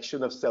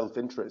collection of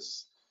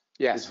self-interests.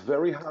 Yes. It's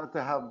very hard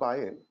to have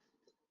buy-in.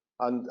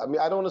 And I mean,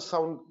 I don't want to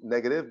sound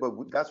negative, but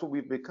that's what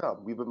we've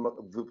become. We've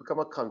become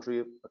a country,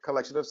 a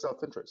collection of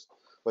self-interest,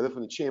 whether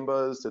from the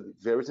chambers to the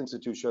various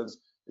institutions,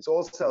 it's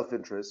all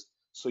self-interest.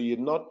 So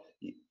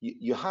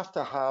you have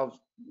to have,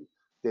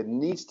 there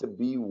needs to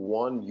be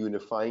one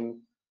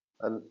unifying,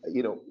 and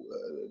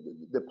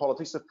the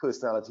politics of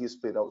personality is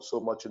played out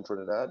so much in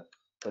Trinidad,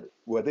 that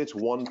whether it's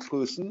one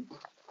person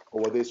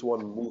or whether it's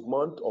one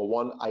movement or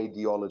one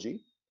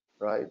ideology,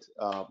 right?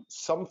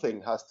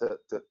 Something has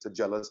to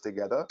gel us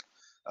together.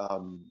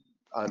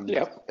 And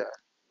Yep. yeah,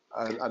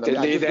 and I They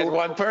mean, need that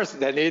one person.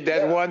 They need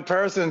that one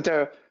person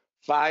to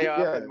fire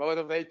up and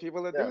motivate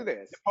people to do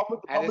this.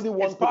 And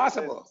it's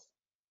possible.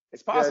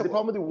 It's possible. Yeah, the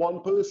problem with the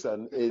one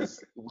person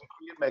is we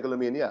create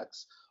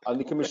megalomaniacs. And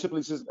the Commissioner of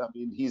Police is, I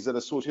mean, he's an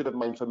associate of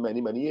mine for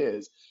many, many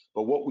years.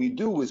 But what we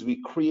do is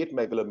we create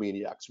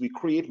megalomaniacs. We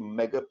create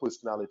mega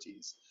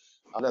personalities.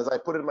 And as I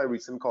put in my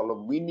recent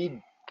column, we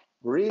need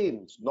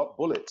brains, not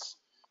bullets.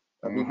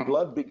 I mean,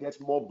 blood begets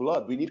more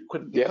blood. We need,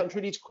 the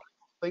country needs critical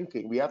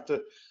thinking. We have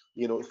to,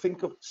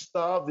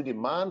 starve the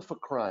demand for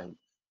crime.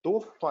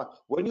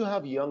 When you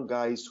have young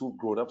guys who've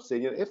grown up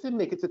saying, if they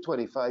make it to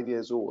 25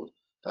 years old,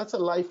 that's a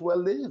life well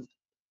lived.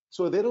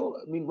 So they don't,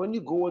 I mean, when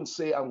you go and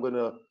say, I'm going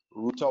to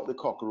root out the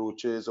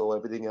cockroaches or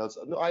everything else,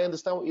 no, I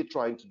understand what you're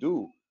trying to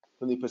do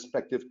from the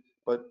perspective,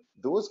 but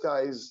those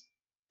guys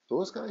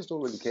don't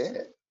really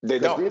care. They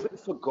don't. They've been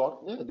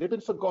forgotten. Yeah, they've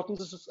been forgotten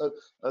as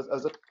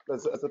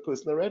a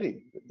person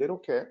already. They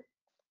don't care.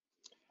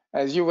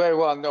 As you very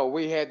well know,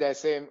 we had that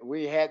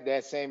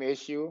same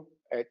issue.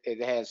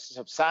 It has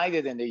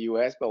subsided in the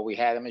U.S., but we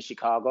had them in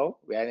Chicago,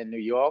 we had it in New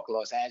York,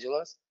 Los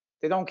Angeles.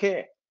 They don't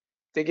care.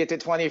 They get to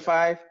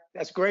 25,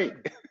 that's great.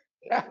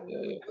 Yeah,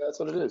 that's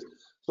what it is.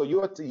 So you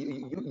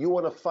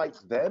want to fight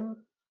them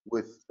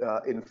with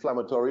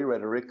inflammatory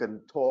rhetoric and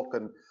talk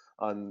and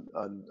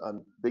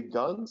big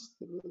guns.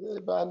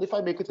 And if I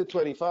make it to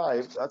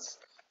 25, that's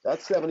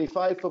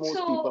 75 for most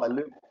people. I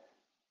live.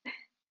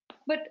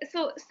 But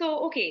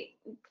so okay,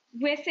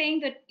 we're saying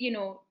that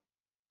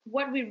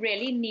what we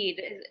really need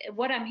is,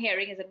 what I'm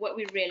hearing is that what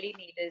we really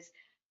need is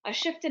a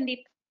shift in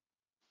the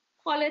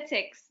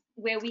politics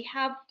where we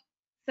have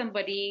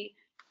somebody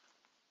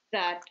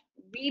that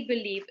we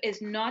believe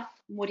is not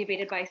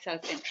motivated by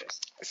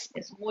self-interest.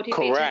 Is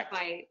motivated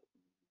by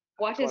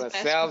what is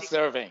best.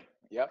 Self-serving.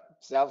 Yep,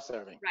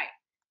 self-serving. Right.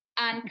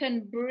 And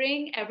can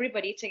bring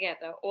everybody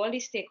together, all the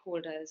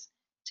stakeholders,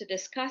 to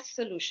discuss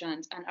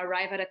solutions and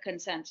arrive at a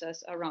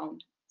consensus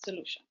around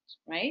solutions,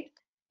 right?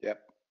 Yep.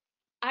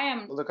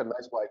 Look, a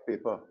nice white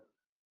paper.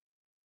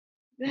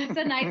 That's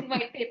a nice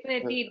white paper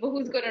indeed, but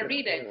who's going to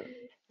read it?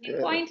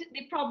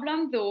 The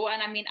problem though,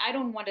 and I mean, I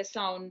don't want to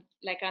sound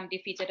like I'm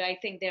defeated. I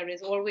think there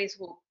is always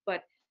hope,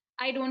 but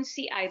I don't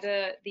see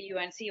either the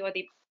UNC or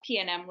the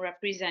PNM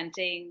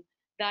representing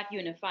that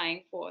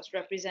unifying force,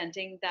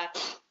 representing that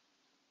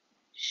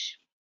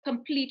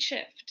complete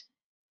shift.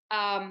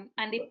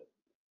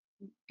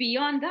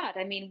 Beyond that,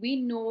 I mean,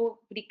 we know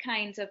the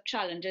kinds of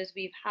challenges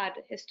we've had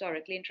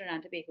historically in Trinidad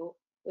and Tobago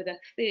with a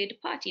third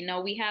party.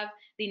 Now we have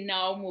the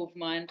Now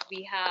movement.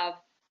 We have,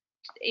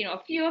 a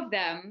few of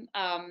them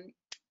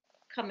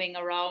coming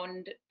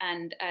around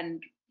and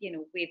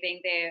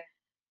waving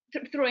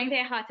throwing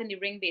their hat in the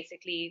ring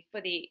basically for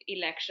the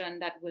election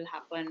that will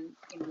happen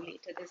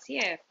later this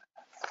year.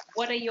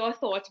 What are your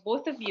thoughts,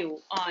 both of you,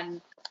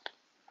 on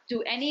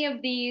do any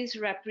of these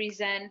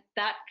represent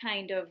that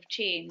kind of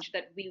change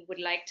that we would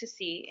like to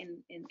see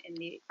in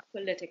the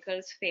political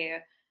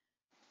sphere?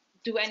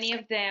 Do any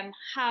of them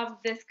have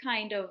this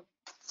kind of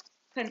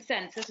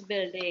consensus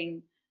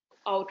building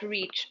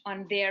outreach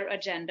on their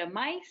agenda?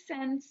 My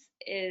sense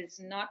is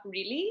not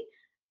really.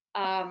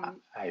 And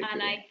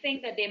I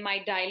think that they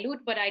might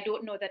dilute, but I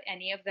don't know that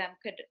any of them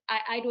could.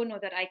 I don't know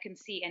that I can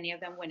see any of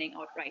them winning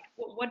outright.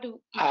 What do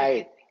you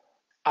think?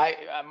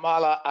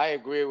 Marla, I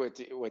agree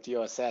with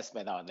your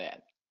assessment on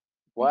that.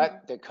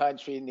 What the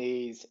country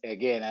needs,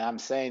 again, and I'm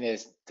saying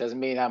this, doesn't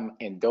mean I'm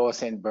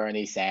endorsing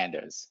Bernie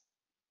Sanders.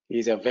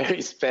 He's a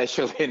very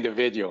special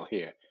individual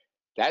here.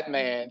 That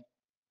man,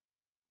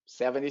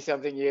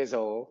 70-something years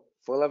old,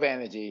 full of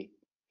energy,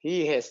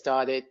 he has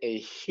started a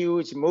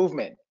huge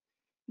movement.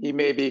 He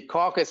may be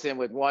caucusing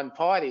with one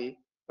party,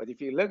 but if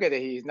you look at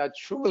it, he's not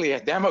truly a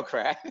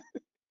Democrat.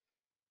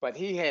 But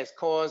he has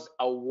caused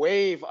a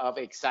wave of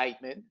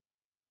excitement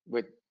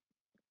with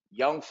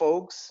young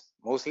folks,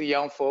 mostly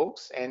young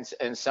folks, and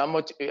some,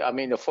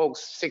 the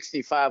folks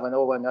 65 and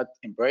over are not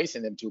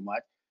embracing him too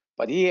much.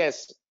 But he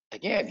has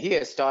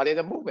started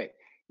a movement.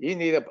 you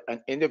need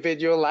an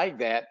individual like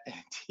that,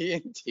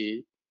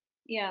 TNT,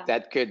 Yeah.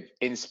 that could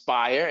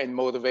inspire and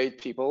motivate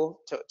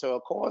people to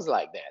a cause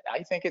like that.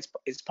 I think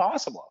it's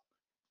possible,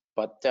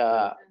 but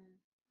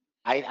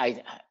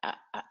I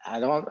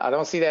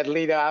don't see that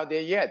leader out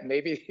there yet.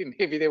 Maybe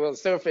maybe they will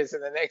surface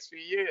in the next few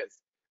years.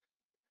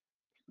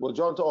 Well,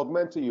 John, to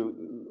augment to you,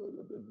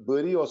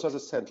 Bernie also has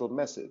a central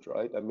message,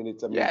 right? I mean,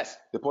 Yes.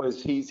 the point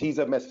is he's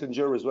a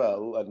messenger as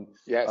well, and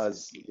Yes. as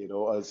you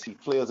know, as he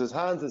flails his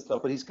hands and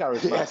stuff, but he's Yes.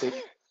 charismatic.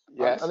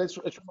 Yes. And it's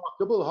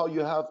remarkable how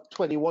you have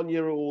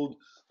 21-year-old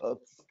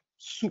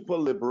super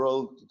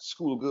liberal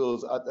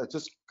schoolgirls,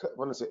 just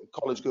want to say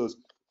college girls,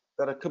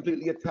 that are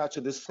completely attached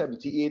to this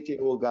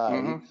 78-year-old guy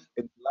in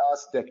the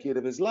last decade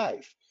of his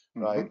life,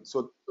 right?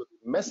 So the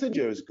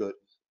messenger is good,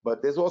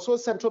 but there's also a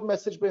central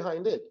message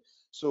behind it.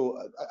 So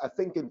I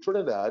think in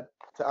Trinidad,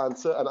 to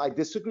answer, and I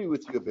disagree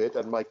with you a bit,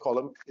 and my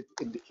column it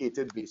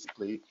indicated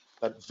basically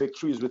that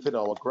victory is within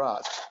our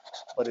grasp,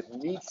 but it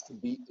needs to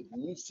be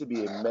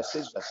a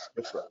message that's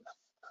different,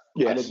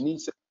 and it Yes.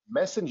 needs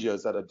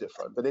messengers that are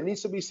different. But it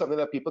needs to be something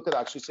that people could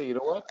actually say, you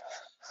know what?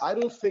 I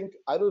don't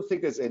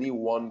think there's any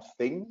one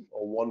thing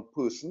or one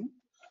person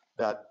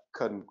that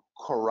can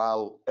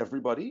corral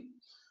everybody,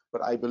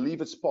 but I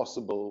believe it's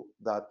possible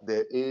that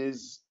there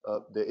is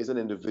an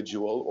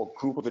individual or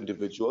group of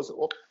individuals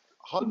or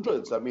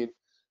hundreds, I mean,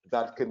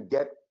 that can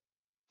get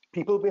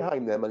people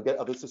behind them and get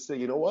others to say,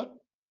 you know what,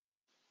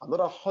 I'm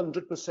not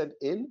 100%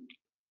 in,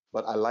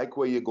 but I like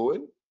where you're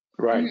going,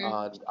 Right.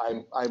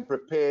 and I'm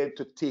prepared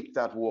to take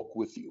that walk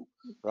with you,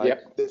 right?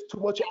 Yep. There's too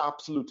much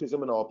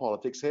absolutism in our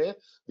politics here.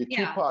 The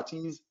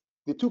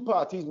two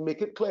parties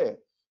make it clear.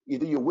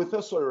 Either you're with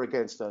us or you're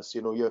against us.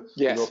 You know,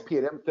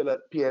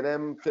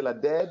 PNM till a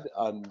dead,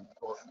 and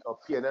or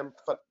PNM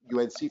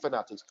UNC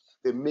fanatics.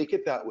 They make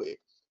it that way.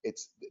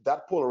 It's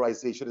that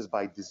polarization is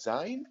by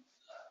design,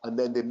 and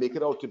then they make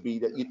it out to be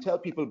that you tell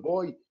people,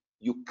 boy,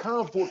 you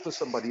can't vote for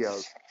somebody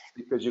else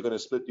because you're going to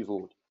split the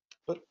vote.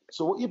 But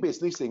so what you're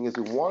basically saying is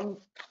the one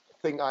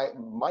thing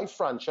my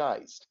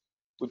franchise,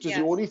 which is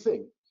the only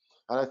thing,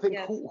 and I think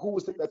who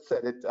was it that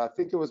said it? I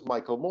think it was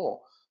Michael Moore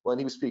when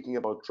he was speaking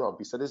about Trump.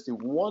 He said it's the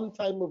one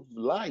time of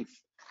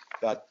life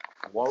that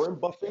Warren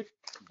Buffett,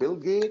 Bill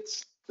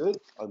Gates,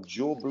 and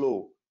Joe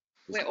Blow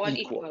is We're all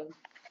equal.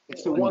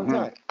 It's the one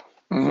time.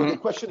 So the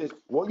question is,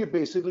 what you're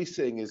basically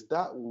saying is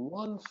that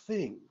one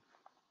thing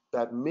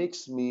that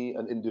makes me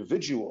an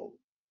individual,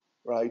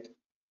 right?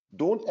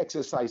 Don't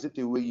exercise it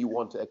the way you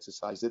want to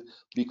exercise it,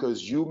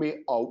 because you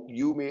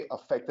may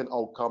affect an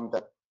outcome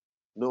that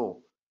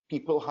no.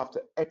 People have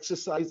to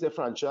exercise their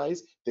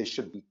franchise. There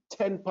should be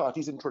 10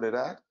 parties in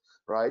Trinidad,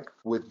 right,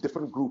 with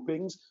different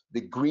groupings.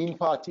 The Green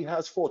Party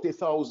has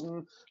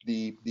 40,000.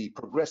 The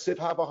Progressive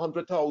have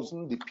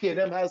 100,000. The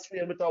PNM has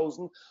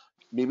 300,000.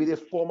 Maybe they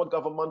form a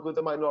government with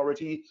a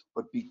minority,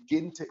 but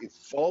begin to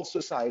evolve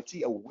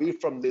society away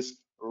from this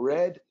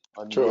red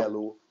and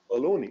yellow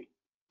baloney.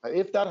 And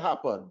if that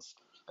happens,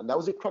 and that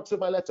was the crux of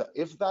my letter,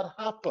 if that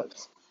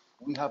happens,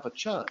 we have a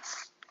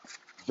chance.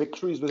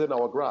 Victory is within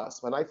our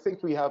grasp. And I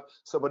think we have,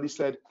 somebody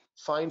said,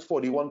 find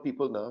 41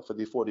 people now for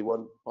the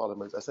 41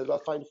 parliaments. I said, well,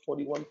 find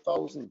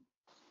 41,000.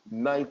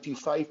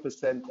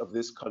 95% of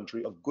this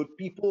country are good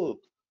people.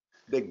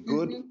 They're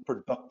good,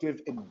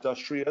 productive,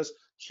 industrious,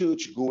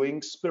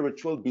 church-going,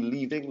 spiritual,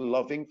 believing,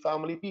 loving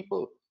family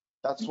people.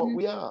 That's what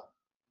we are.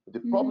 But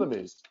the problem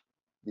is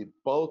the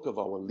bulk of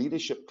our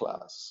leadership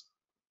class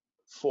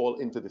fall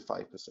into the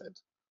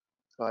 5%.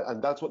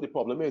 And that's what the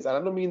problem is. And I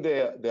don't mean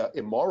they're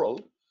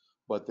immoral,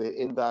 but they're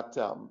in that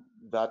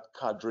that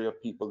cadre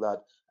of people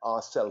that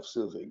are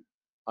self-serving,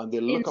 and they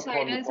look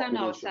upon the Insiders and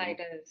population.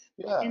 outsiders.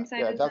 Yeah,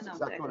 Insiders that's and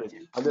exactly what it is.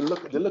 outsiders. And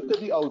they look at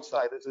the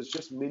outsiders as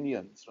just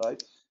minions,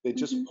 right? They're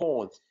just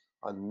pawns,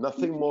 and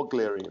nothing more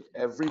glaring.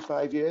 Every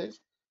 5 years,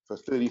 for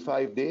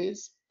 35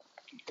 days,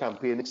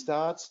 campaigning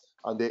starts,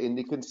 and they're in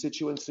the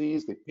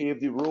constituencies. They pave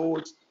the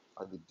roads,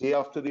 and the day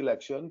after the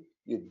election,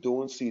 you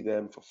don't see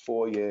them for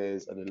 4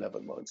 years and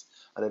 11 months,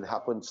 and it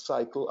happens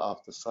cycle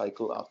after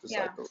cycle after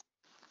cycle.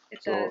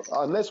 So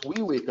unless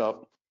we wake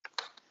up,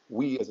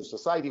 we as a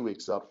society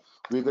wakes up,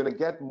 we're going to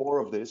get more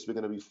of this. We're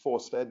going to be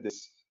force-fed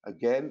this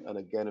again and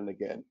again and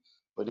again.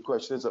 But the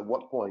question is, at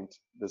what point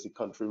does the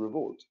country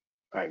revolt?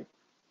 Right.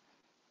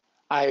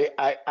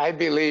 I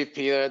believe,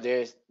 Peter,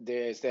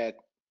 there's that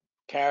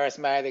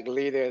charismatic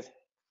leader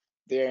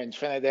there in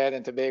Trinidad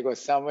and Tobago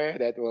somewhere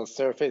that will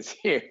surface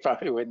here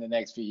probably within the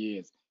next few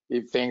years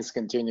if things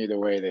continue the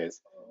way it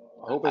is.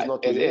 I hope it's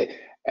not too late.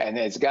 And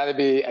it's got to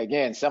be,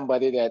 again,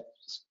 somebody that's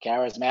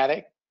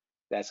charismatic,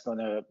 that's going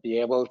to be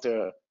able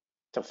to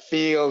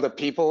feel the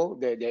people,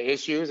 their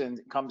issues,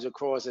 and comes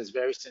across as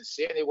very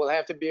sincere. And it will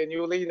have to be a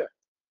new leader.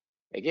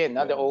 Again,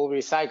 not the old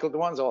recycled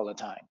ones all the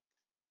time.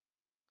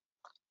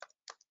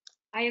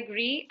 I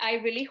agree. I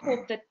really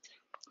hope that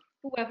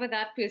whoever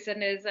that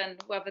person is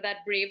and whoever that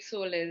brave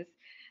soul is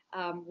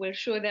will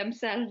show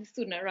themselves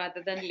sooner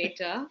rather than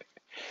later.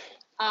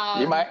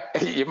 You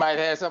might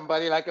have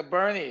somebody like a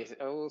Bernie,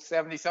 a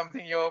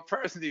 70-something-year-old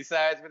person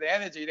decides with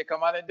energy to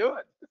come out and do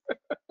it.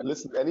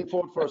 listen, any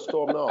port for a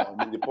storm now. I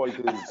mean, the point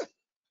is,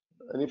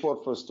 any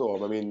port for a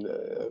storm. I mean,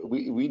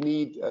 we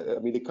need. I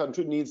mean, the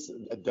country needs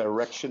a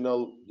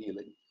directional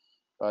healing,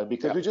 right?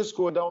 Because Yeah. we're just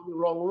going down the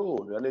wrong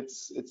road, and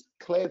it's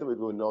clear that we're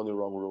going down the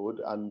wrong road.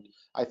 And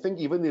I think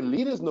even the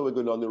leaders know we're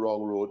going down the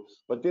wrong road,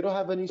 but they don't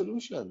have any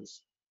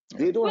solutions.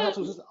 They don't have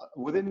Well, solutions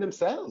within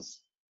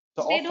themselves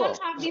to they don't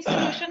offer. have these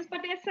solutions,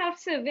 but they're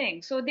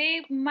self-serving. So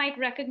they might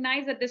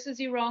recognize that this is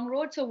the wrong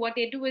road. So what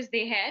they do is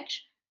they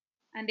hedge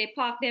and they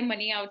park their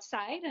money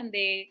outside and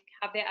they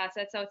have their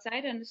assets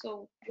outside. And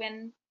so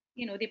when,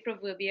 the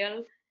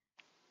proverbial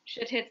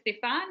shit hits the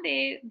fan,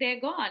 they're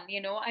gone.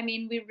 I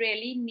mean, we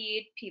really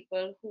need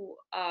people who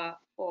are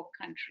for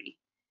country.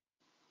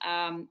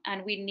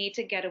 And we need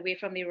to get away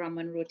from the rum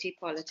and roti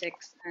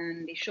politics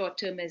and the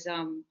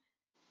short-termism.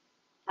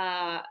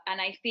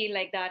 And I feel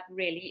like that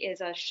really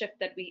is a shift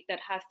that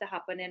has to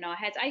happen in our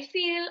heads. I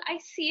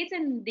see it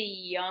in the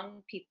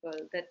young people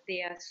that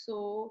they are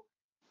so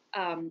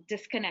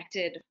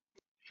disconnected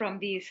from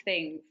these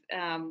things.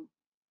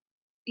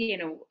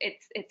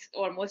 It's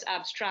almost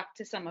abstract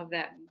to some of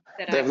them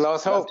that They've I've.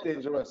 lost That's hope.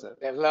 dangerous.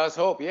 They've lost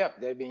hope. Yep.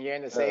 They've been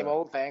hearing the same Yeah.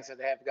 old things and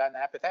they have gotten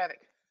apathetic.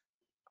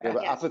 Yeah,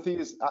 but Yes. apathy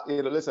is,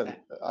 listen,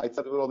 I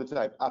tell people all the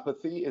time,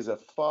 apathy is a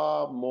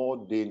far more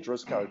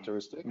dangerous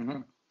characteristic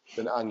Mm-hmm.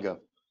 than anger.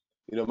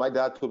 My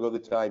dad told me all the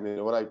time,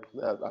 when I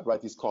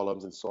write these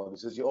columns and so on, he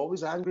says, you're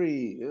always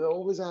angry, you're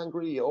always,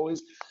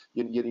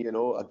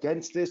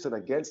 against this and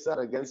against that,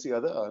 against the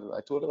other. And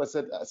I told him, I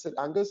said,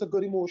 anger is a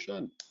good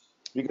emotion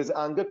because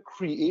anger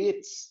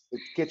creates,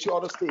 it gets you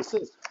out of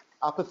stasis.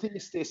 Apathy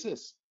is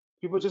stasis.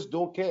 People just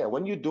don't care.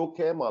 When you don't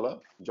care, Marla,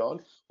 John,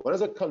 when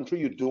as a country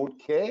you don't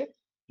care,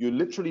 you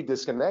literally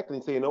disconnect and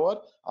you say, you know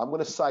what, I'm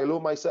going to silo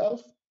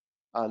myself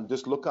and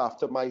just look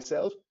after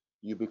myself.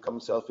 You become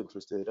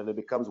self-interested, and it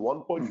becomes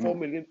 1.4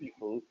 million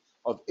people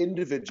of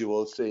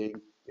individuals saying,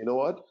 you know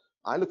what,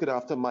 I look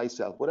after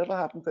myself. Whatever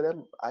happened to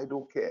them, I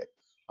don't care.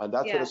 And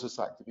that's when a Yeah.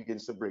 society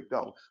begins to break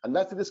down. And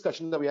that's the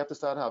discussion that we have to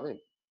start having.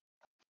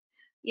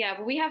 Yeah,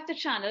 but we have to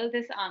channel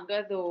this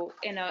anger though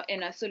in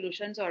a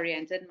solutions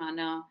oriented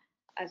manner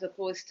as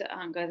opposed to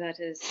anger that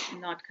is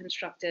not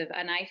constructive.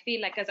 And I feel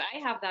like, as I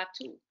have that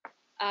too.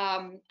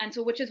 And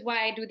so which is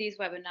why I do these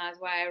webinars,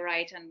 why I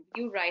write, and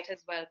you write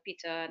as well,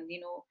 Peter. And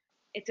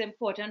it's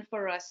important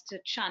for us to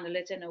channel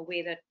it in a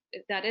way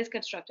that is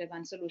constructive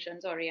and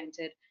solutions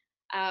oriented.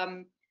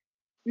 Um,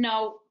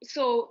 Now,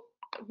 so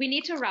we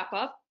need to wrap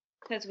up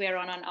because we're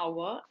on an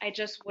hour. I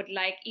just would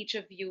like each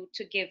of you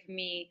to give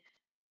me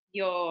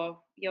your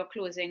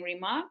closing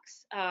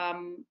remarks,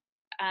 and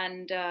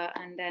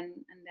then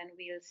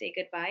we'll say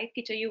goodbye.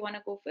 Peter, you want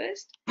to go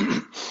first?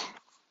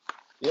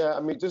 Yeah,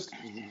 I mean, just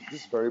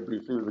very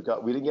briefly,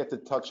 we didn't get to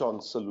touch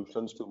on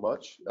solutions too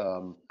much,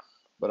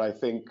 but I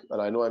think,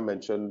 and I know I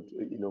mentioned,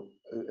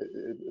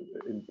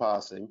 in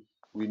passing,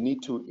 we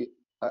need to,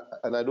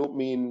 and I don't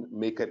mean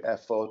make an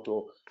effort,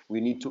 or we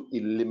need to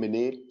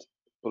eliminate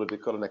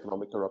political and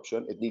economic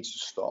corruption. It needs to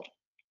stop,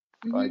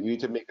 right? Mm-hmm. You need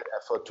to make an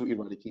effort to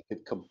eradicate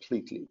it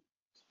completely,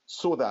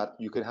 so that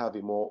you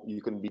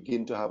can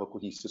begin to have a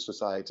cohesive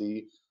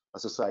society, a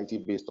society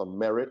based on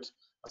merit,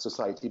 a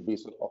society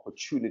based on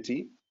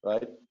opportunity,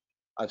 right?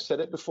 I've said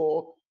it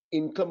before,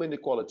 income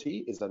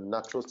inequality is a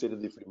natural state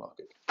of the free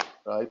market,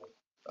 right?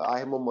 I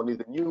have more money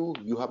than you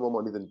have more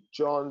money than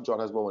John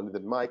has more money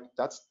than Mike.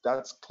 That's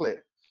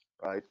clear,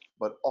 right?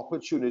 But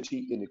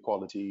opportunity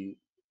inequality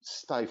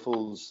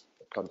stifles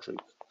a country.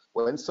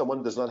 When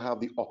someone does not have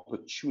the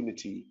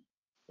opportunity,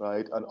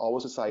 right? And our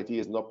society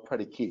is not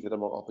predicated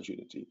on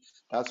opportunity.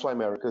 That's why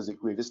America is the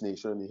greatest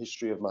nation in the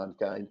history of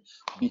mankind,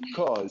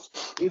 because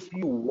if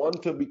you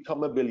want to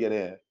become a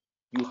billionaire,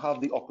 you have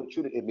the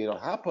opportunity. It may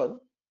not happen.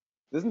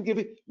 It doesn't give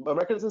it.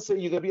 America doesn't say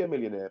you're gonna be a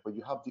millionaire, but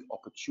you have the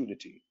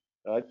opportunity,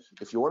 right?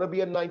 If you want to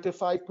be a 9 to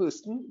 5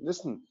 person,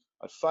 listen.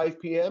 At 5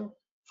 p.m.,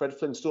 Fred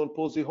Flintstone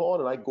pulls the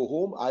horn, and I go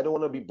home. I don't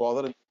want to be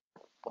bothered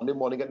Monday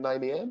morning at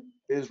 9 a.m.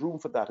 There's room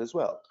for that as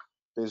well.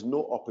 There's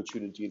no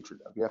opportunity in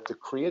Trinidad. We have to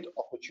create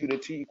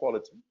opportunity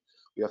equality.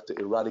 We have to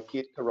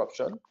eradicate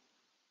corruption,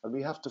 and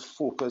we have to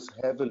focus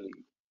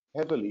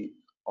heavily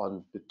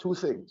on the two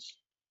things: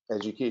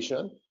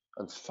 education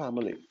and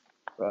family,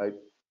 right?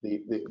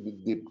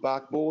 The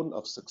backbone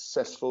of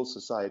successful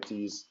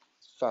societies,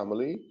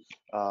 family.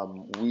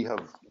 We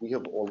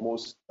have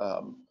almost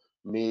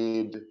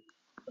made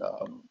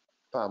um,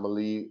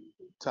 family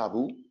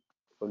taboo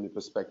from the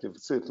perspective,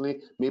 certainly,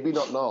 maybe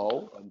not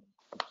now, and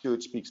the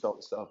church speaks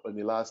out stuff, but in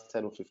the last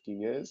 10 or 15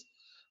 years.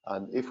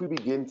 And if we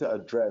begin to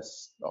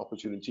address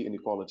opportunity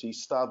inequality,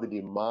 start the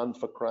demand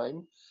for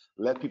crime,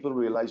 let people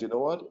realize, you know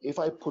what, if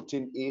I put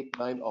in 8,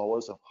 9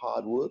 hours of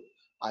hard work,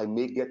 I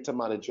may get to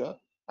manager,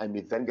 I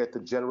may then get to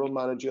general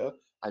manager,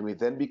 I may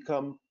then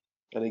become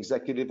an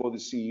executive or the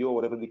CEO,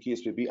 whatever the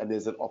case may be, and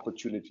there's an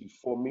opportunity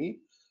for me,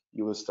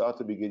 you will start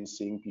to begin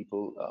seeing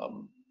people,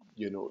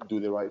 do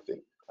the right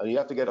thing. And you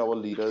have to get our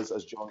leaders,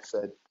 as John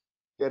said,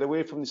 get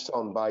away from the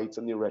sound bites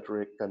and the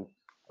rhetoric, and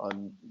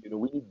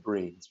we need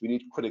brains, we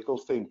need critical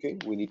thinking,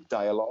 we need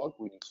dialogue,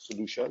 we need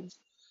solutions,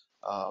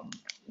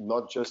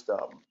 not just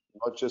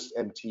not just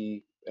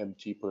empty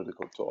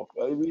political talk.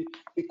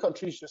 The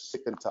country's just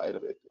sick and tired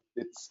of it.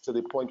 It's to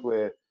the point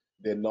where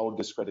they're now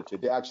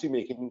discredited. They're actually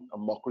making a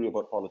mockery of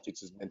what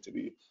politics is meant to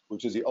be,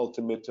 which is the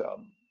ultimate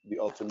form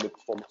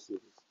of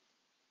service.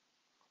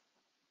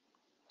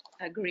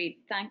 Agreed.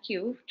 Thank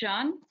you.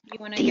 John, you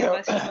want to give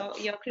us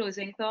your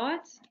closing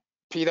thoughts?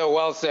 Peter,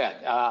 well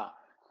said.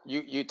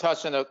 You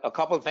touched on a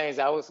couple of things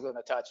I was going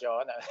to touch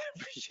on. I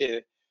appreciate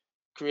it.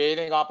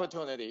 Creating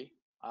opportunity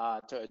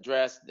to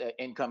address the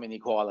income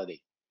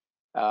inequality.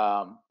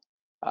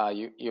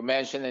 You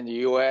mentioned in the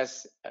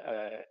U.S.,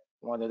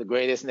 one of the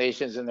greatest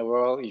nations in the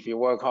world. If you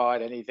work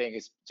hard, anything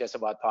is just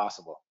about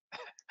possible.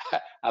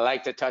 I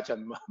like to touch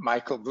on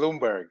Michael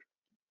Bloomberg.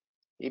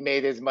 He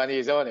made his money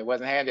his own. It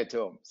wasn't handed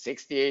to him.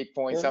 68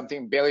 point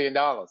something billion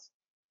dollars.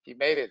 He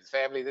made it. His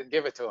family didn't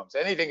give it to him. So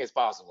anything is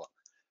possible.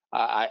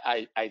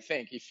 I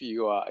think if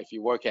you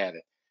work at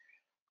it.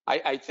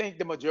 I think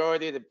the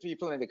majority of the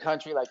people in the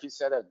country, like you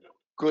said, are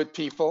good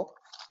people.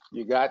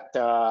 You got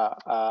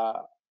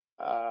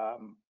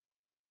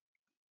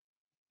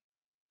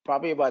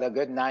probably about a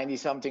good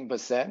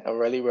 90-something% are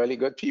really, really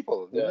good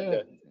people.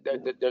 The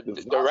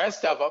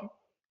rest of them,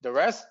 the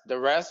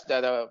rest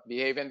that are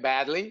behaving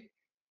badly,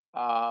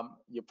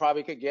 you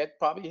probably could get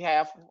probably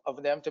half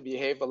of them to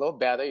behave a little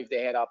better if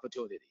they had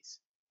opportunities.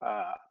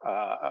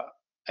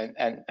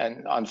 And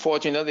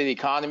unfortunately, the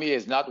economy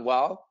is not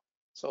well,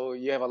 so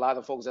you have a lot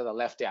of folks that are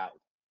left out.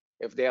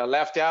 If they are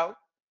left out,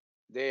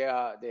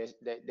 they're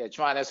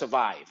trying to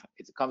survive.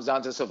 It comes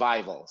down to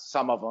survival.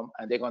 Some of them,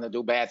 and they're going to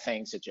do bad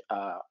things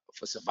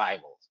for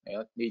survival. You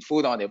know, need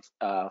food on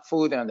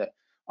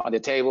the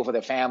table for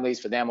their families,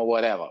 for them, or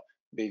whatever.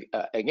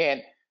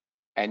 Again,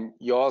 and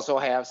you also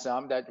have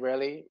some that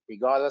really,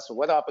 regardless of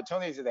what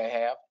opportunities they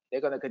have,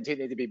 they're going to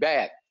continue to be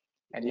bad,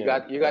 and you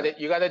got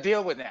to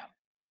deal with them.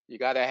 You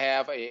got to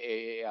have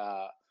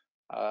a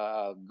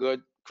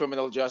good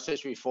criminal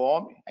justice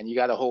reform, and you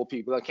got to hold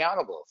people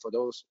accountable for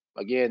those,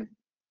 again,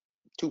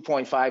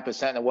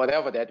 2.5% or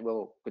whatever that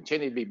will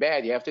continue to be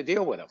bad. You have to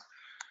deal with them.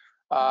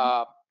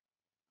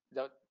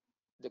 The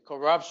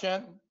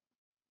corruption,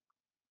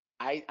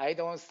 I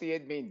don't see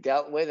it being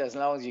dealt with as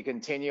long as you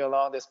continue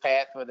along this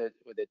path with the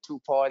two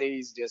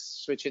parties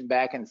just switching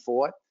back and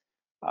forth.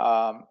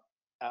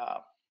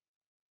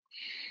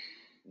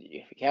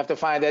 You have to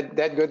find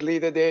that good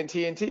leader there in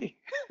TNT.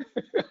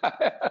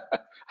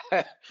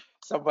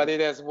 Somebody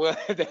that's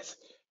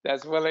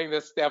willing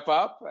to step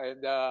up,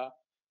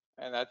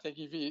 and I think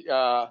if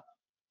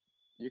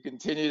you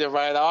continue to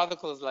write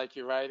articles like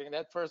you're writing,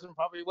 that person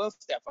probably will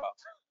step up.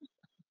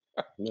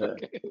 Yeah.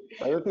 Okay.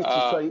 I don't think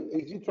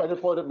he's trying to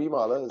point at me,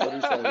 Marla. Is what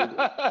he's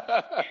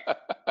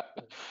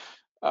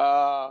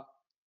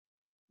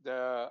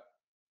saying.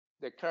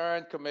 The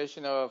current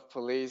commissioner of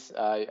police,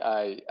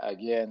 I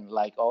again,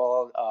 like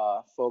all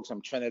folks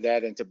from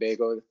Trinidad and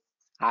Tobago,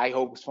 high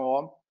hopes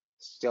for him.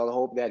 Still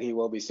hope that he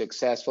will be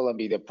successful and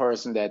be the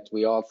person that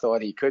we all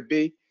thought he could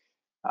be.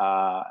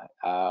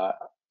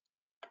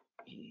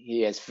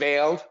 He has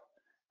failed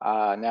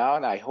now,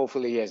 and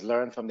hopefully he has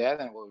learned from that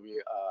and will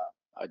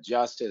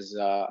adjust his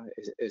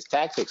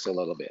tactics a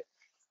little bit,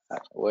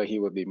 where he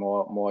would be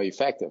more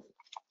effective.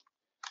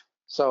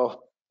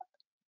 So,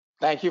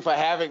 thank you for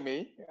having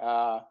me.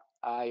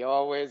 I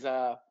always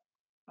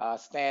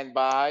stand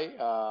by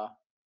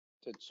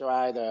to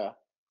try to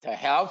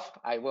help.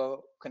 I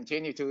will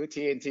continue to.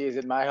 TNT is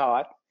in my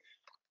heart.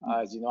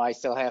 As you know, I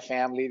still have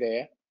family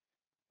there,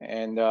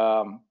 and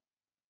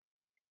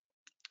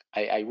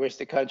I wish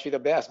the country the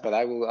best. But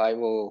I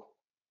will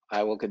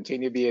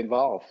continue to be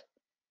involved.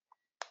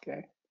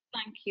 Okay.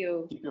 Thank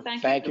you.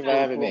 Thank you for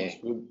having me.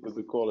 We'll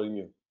be calling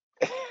you.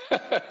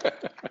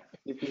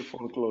 Keep your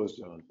phone closed,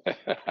 John.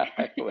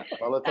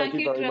 Marla, thank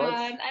you very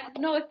much.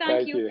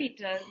 Thank you,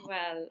 Peter, as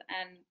well.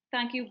 And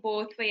thank you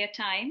both for your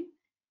time,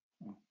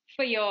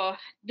 for your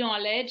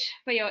knowledge,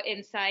 for your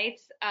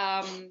insights.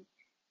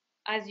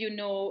 As you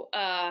know,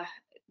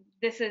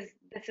 this is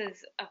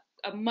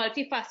a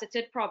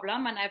multifaceted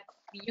problem, and I've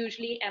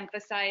usually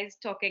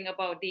emphasized talking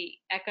about the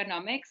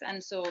economics.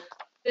 And so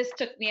this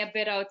took me a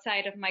bit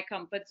outside of my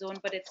comfort zone,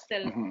 but it's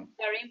still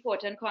very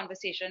important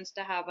conversations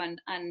to have and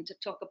to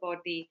talk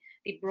about the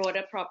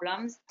broader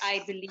problems.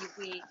 I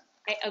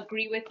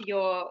agree with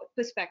your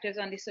perspectives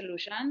on the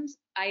solutions.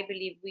 I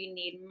believe we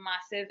need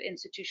massive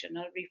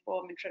institutional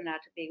reform in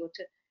Trinidad and Tobago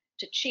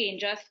to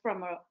change us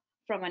from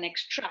an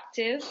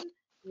extractive,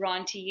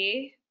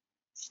 rentier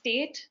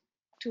state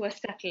to a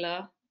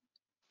settler.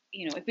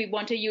 You know, if we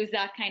want to use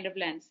that kind of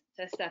lens,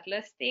 to a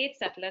settler state,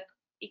 settler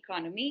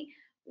economy,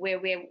 where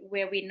we're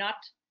not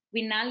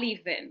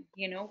leaving.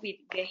 You know,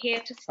 we're here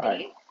to stay,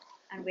 right.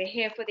 And we're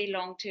here for the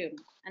long term.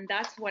 And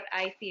that's what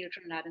I feel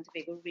Trinidad and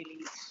Tobago really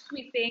needs: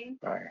 sweeping,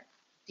 right.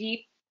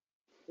 Deep,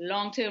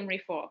 long-term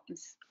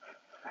reforms.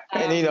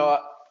 And you know,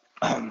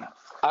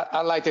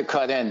 I'd like to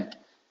cut in.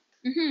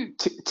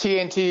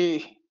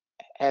 TNT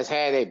has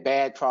had a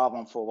bad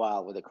problem for a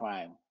while with the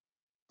crime.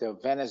 The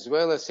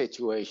Venezuela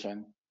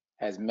situation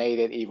has made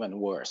it even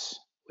worse.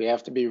 We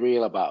have to be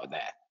real about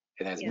that.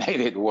 It has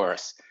made it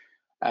worse.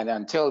 And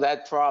until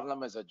that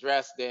problem is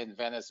addressed in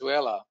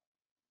Venezuela,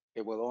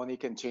 it will only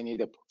continue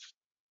to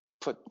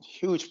put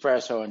huge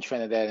pressure on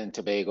Trinidad and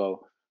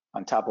Tobago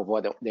on top of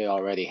what they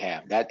already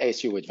have. That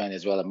issue with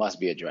Venezuela must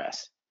be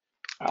addressed.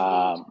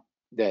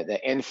 The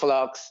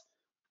influx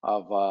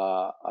of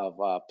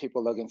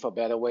people looking for a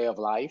better way of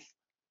life,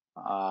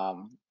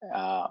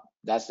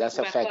 that's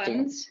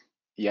affecting.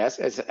 Yes,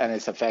 and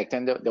it's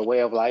affecting the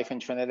way of life in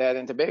Trinidad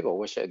and Tobago,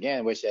 which has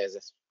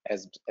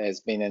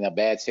been in a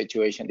bad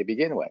situation to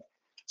begin with.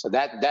 So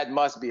that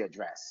must be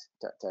addressed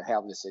to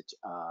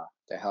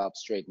help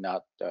straighten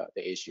out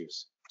the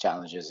issues,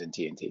 challenges in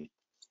TNT.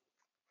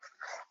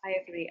 I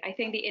agree. I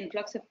think the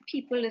influx of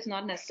people is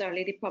not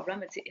necessarily the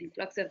problem. It's the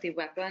influx of the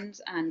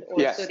weapons, and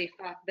also the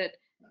fact that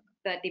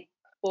the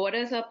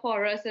borders are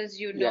porous, as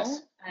you know.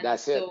 Yes, and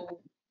that's so it.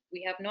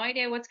 We have no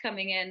idea what's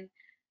coming in.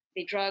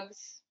 The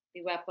drugs,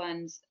 the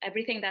weapons,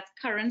 everything that's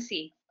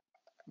currency,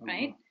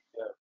 right?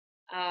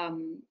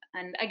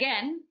 And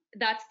again,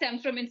 that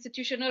stems from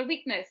institutional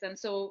weakness. And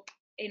so,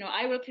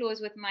 I will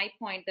close with my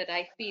point that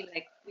I feel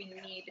like we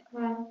need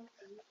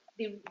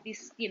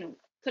this,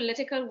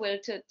 political will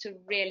to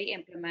really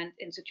implement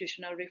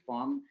institutional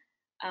reform.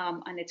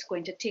 And it's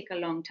going to take a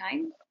long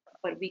time,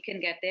 but we can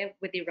get there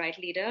with the right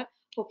leader.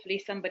 Hopefully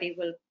somebody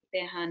will put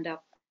their hand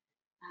up,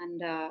 and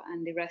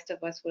the rest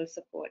of us will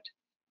support.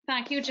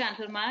 Thank you,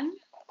 gentlemen.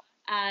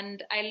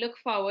 And I look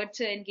forward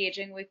to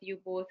engaging with you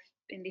both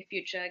in the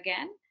future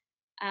again.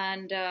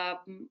 And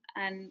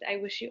I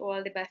wish you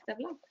all the best of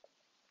luck.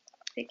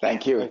 Take care.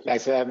 Thank you.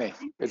 Thanks for having me.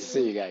 Good to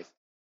see you guys.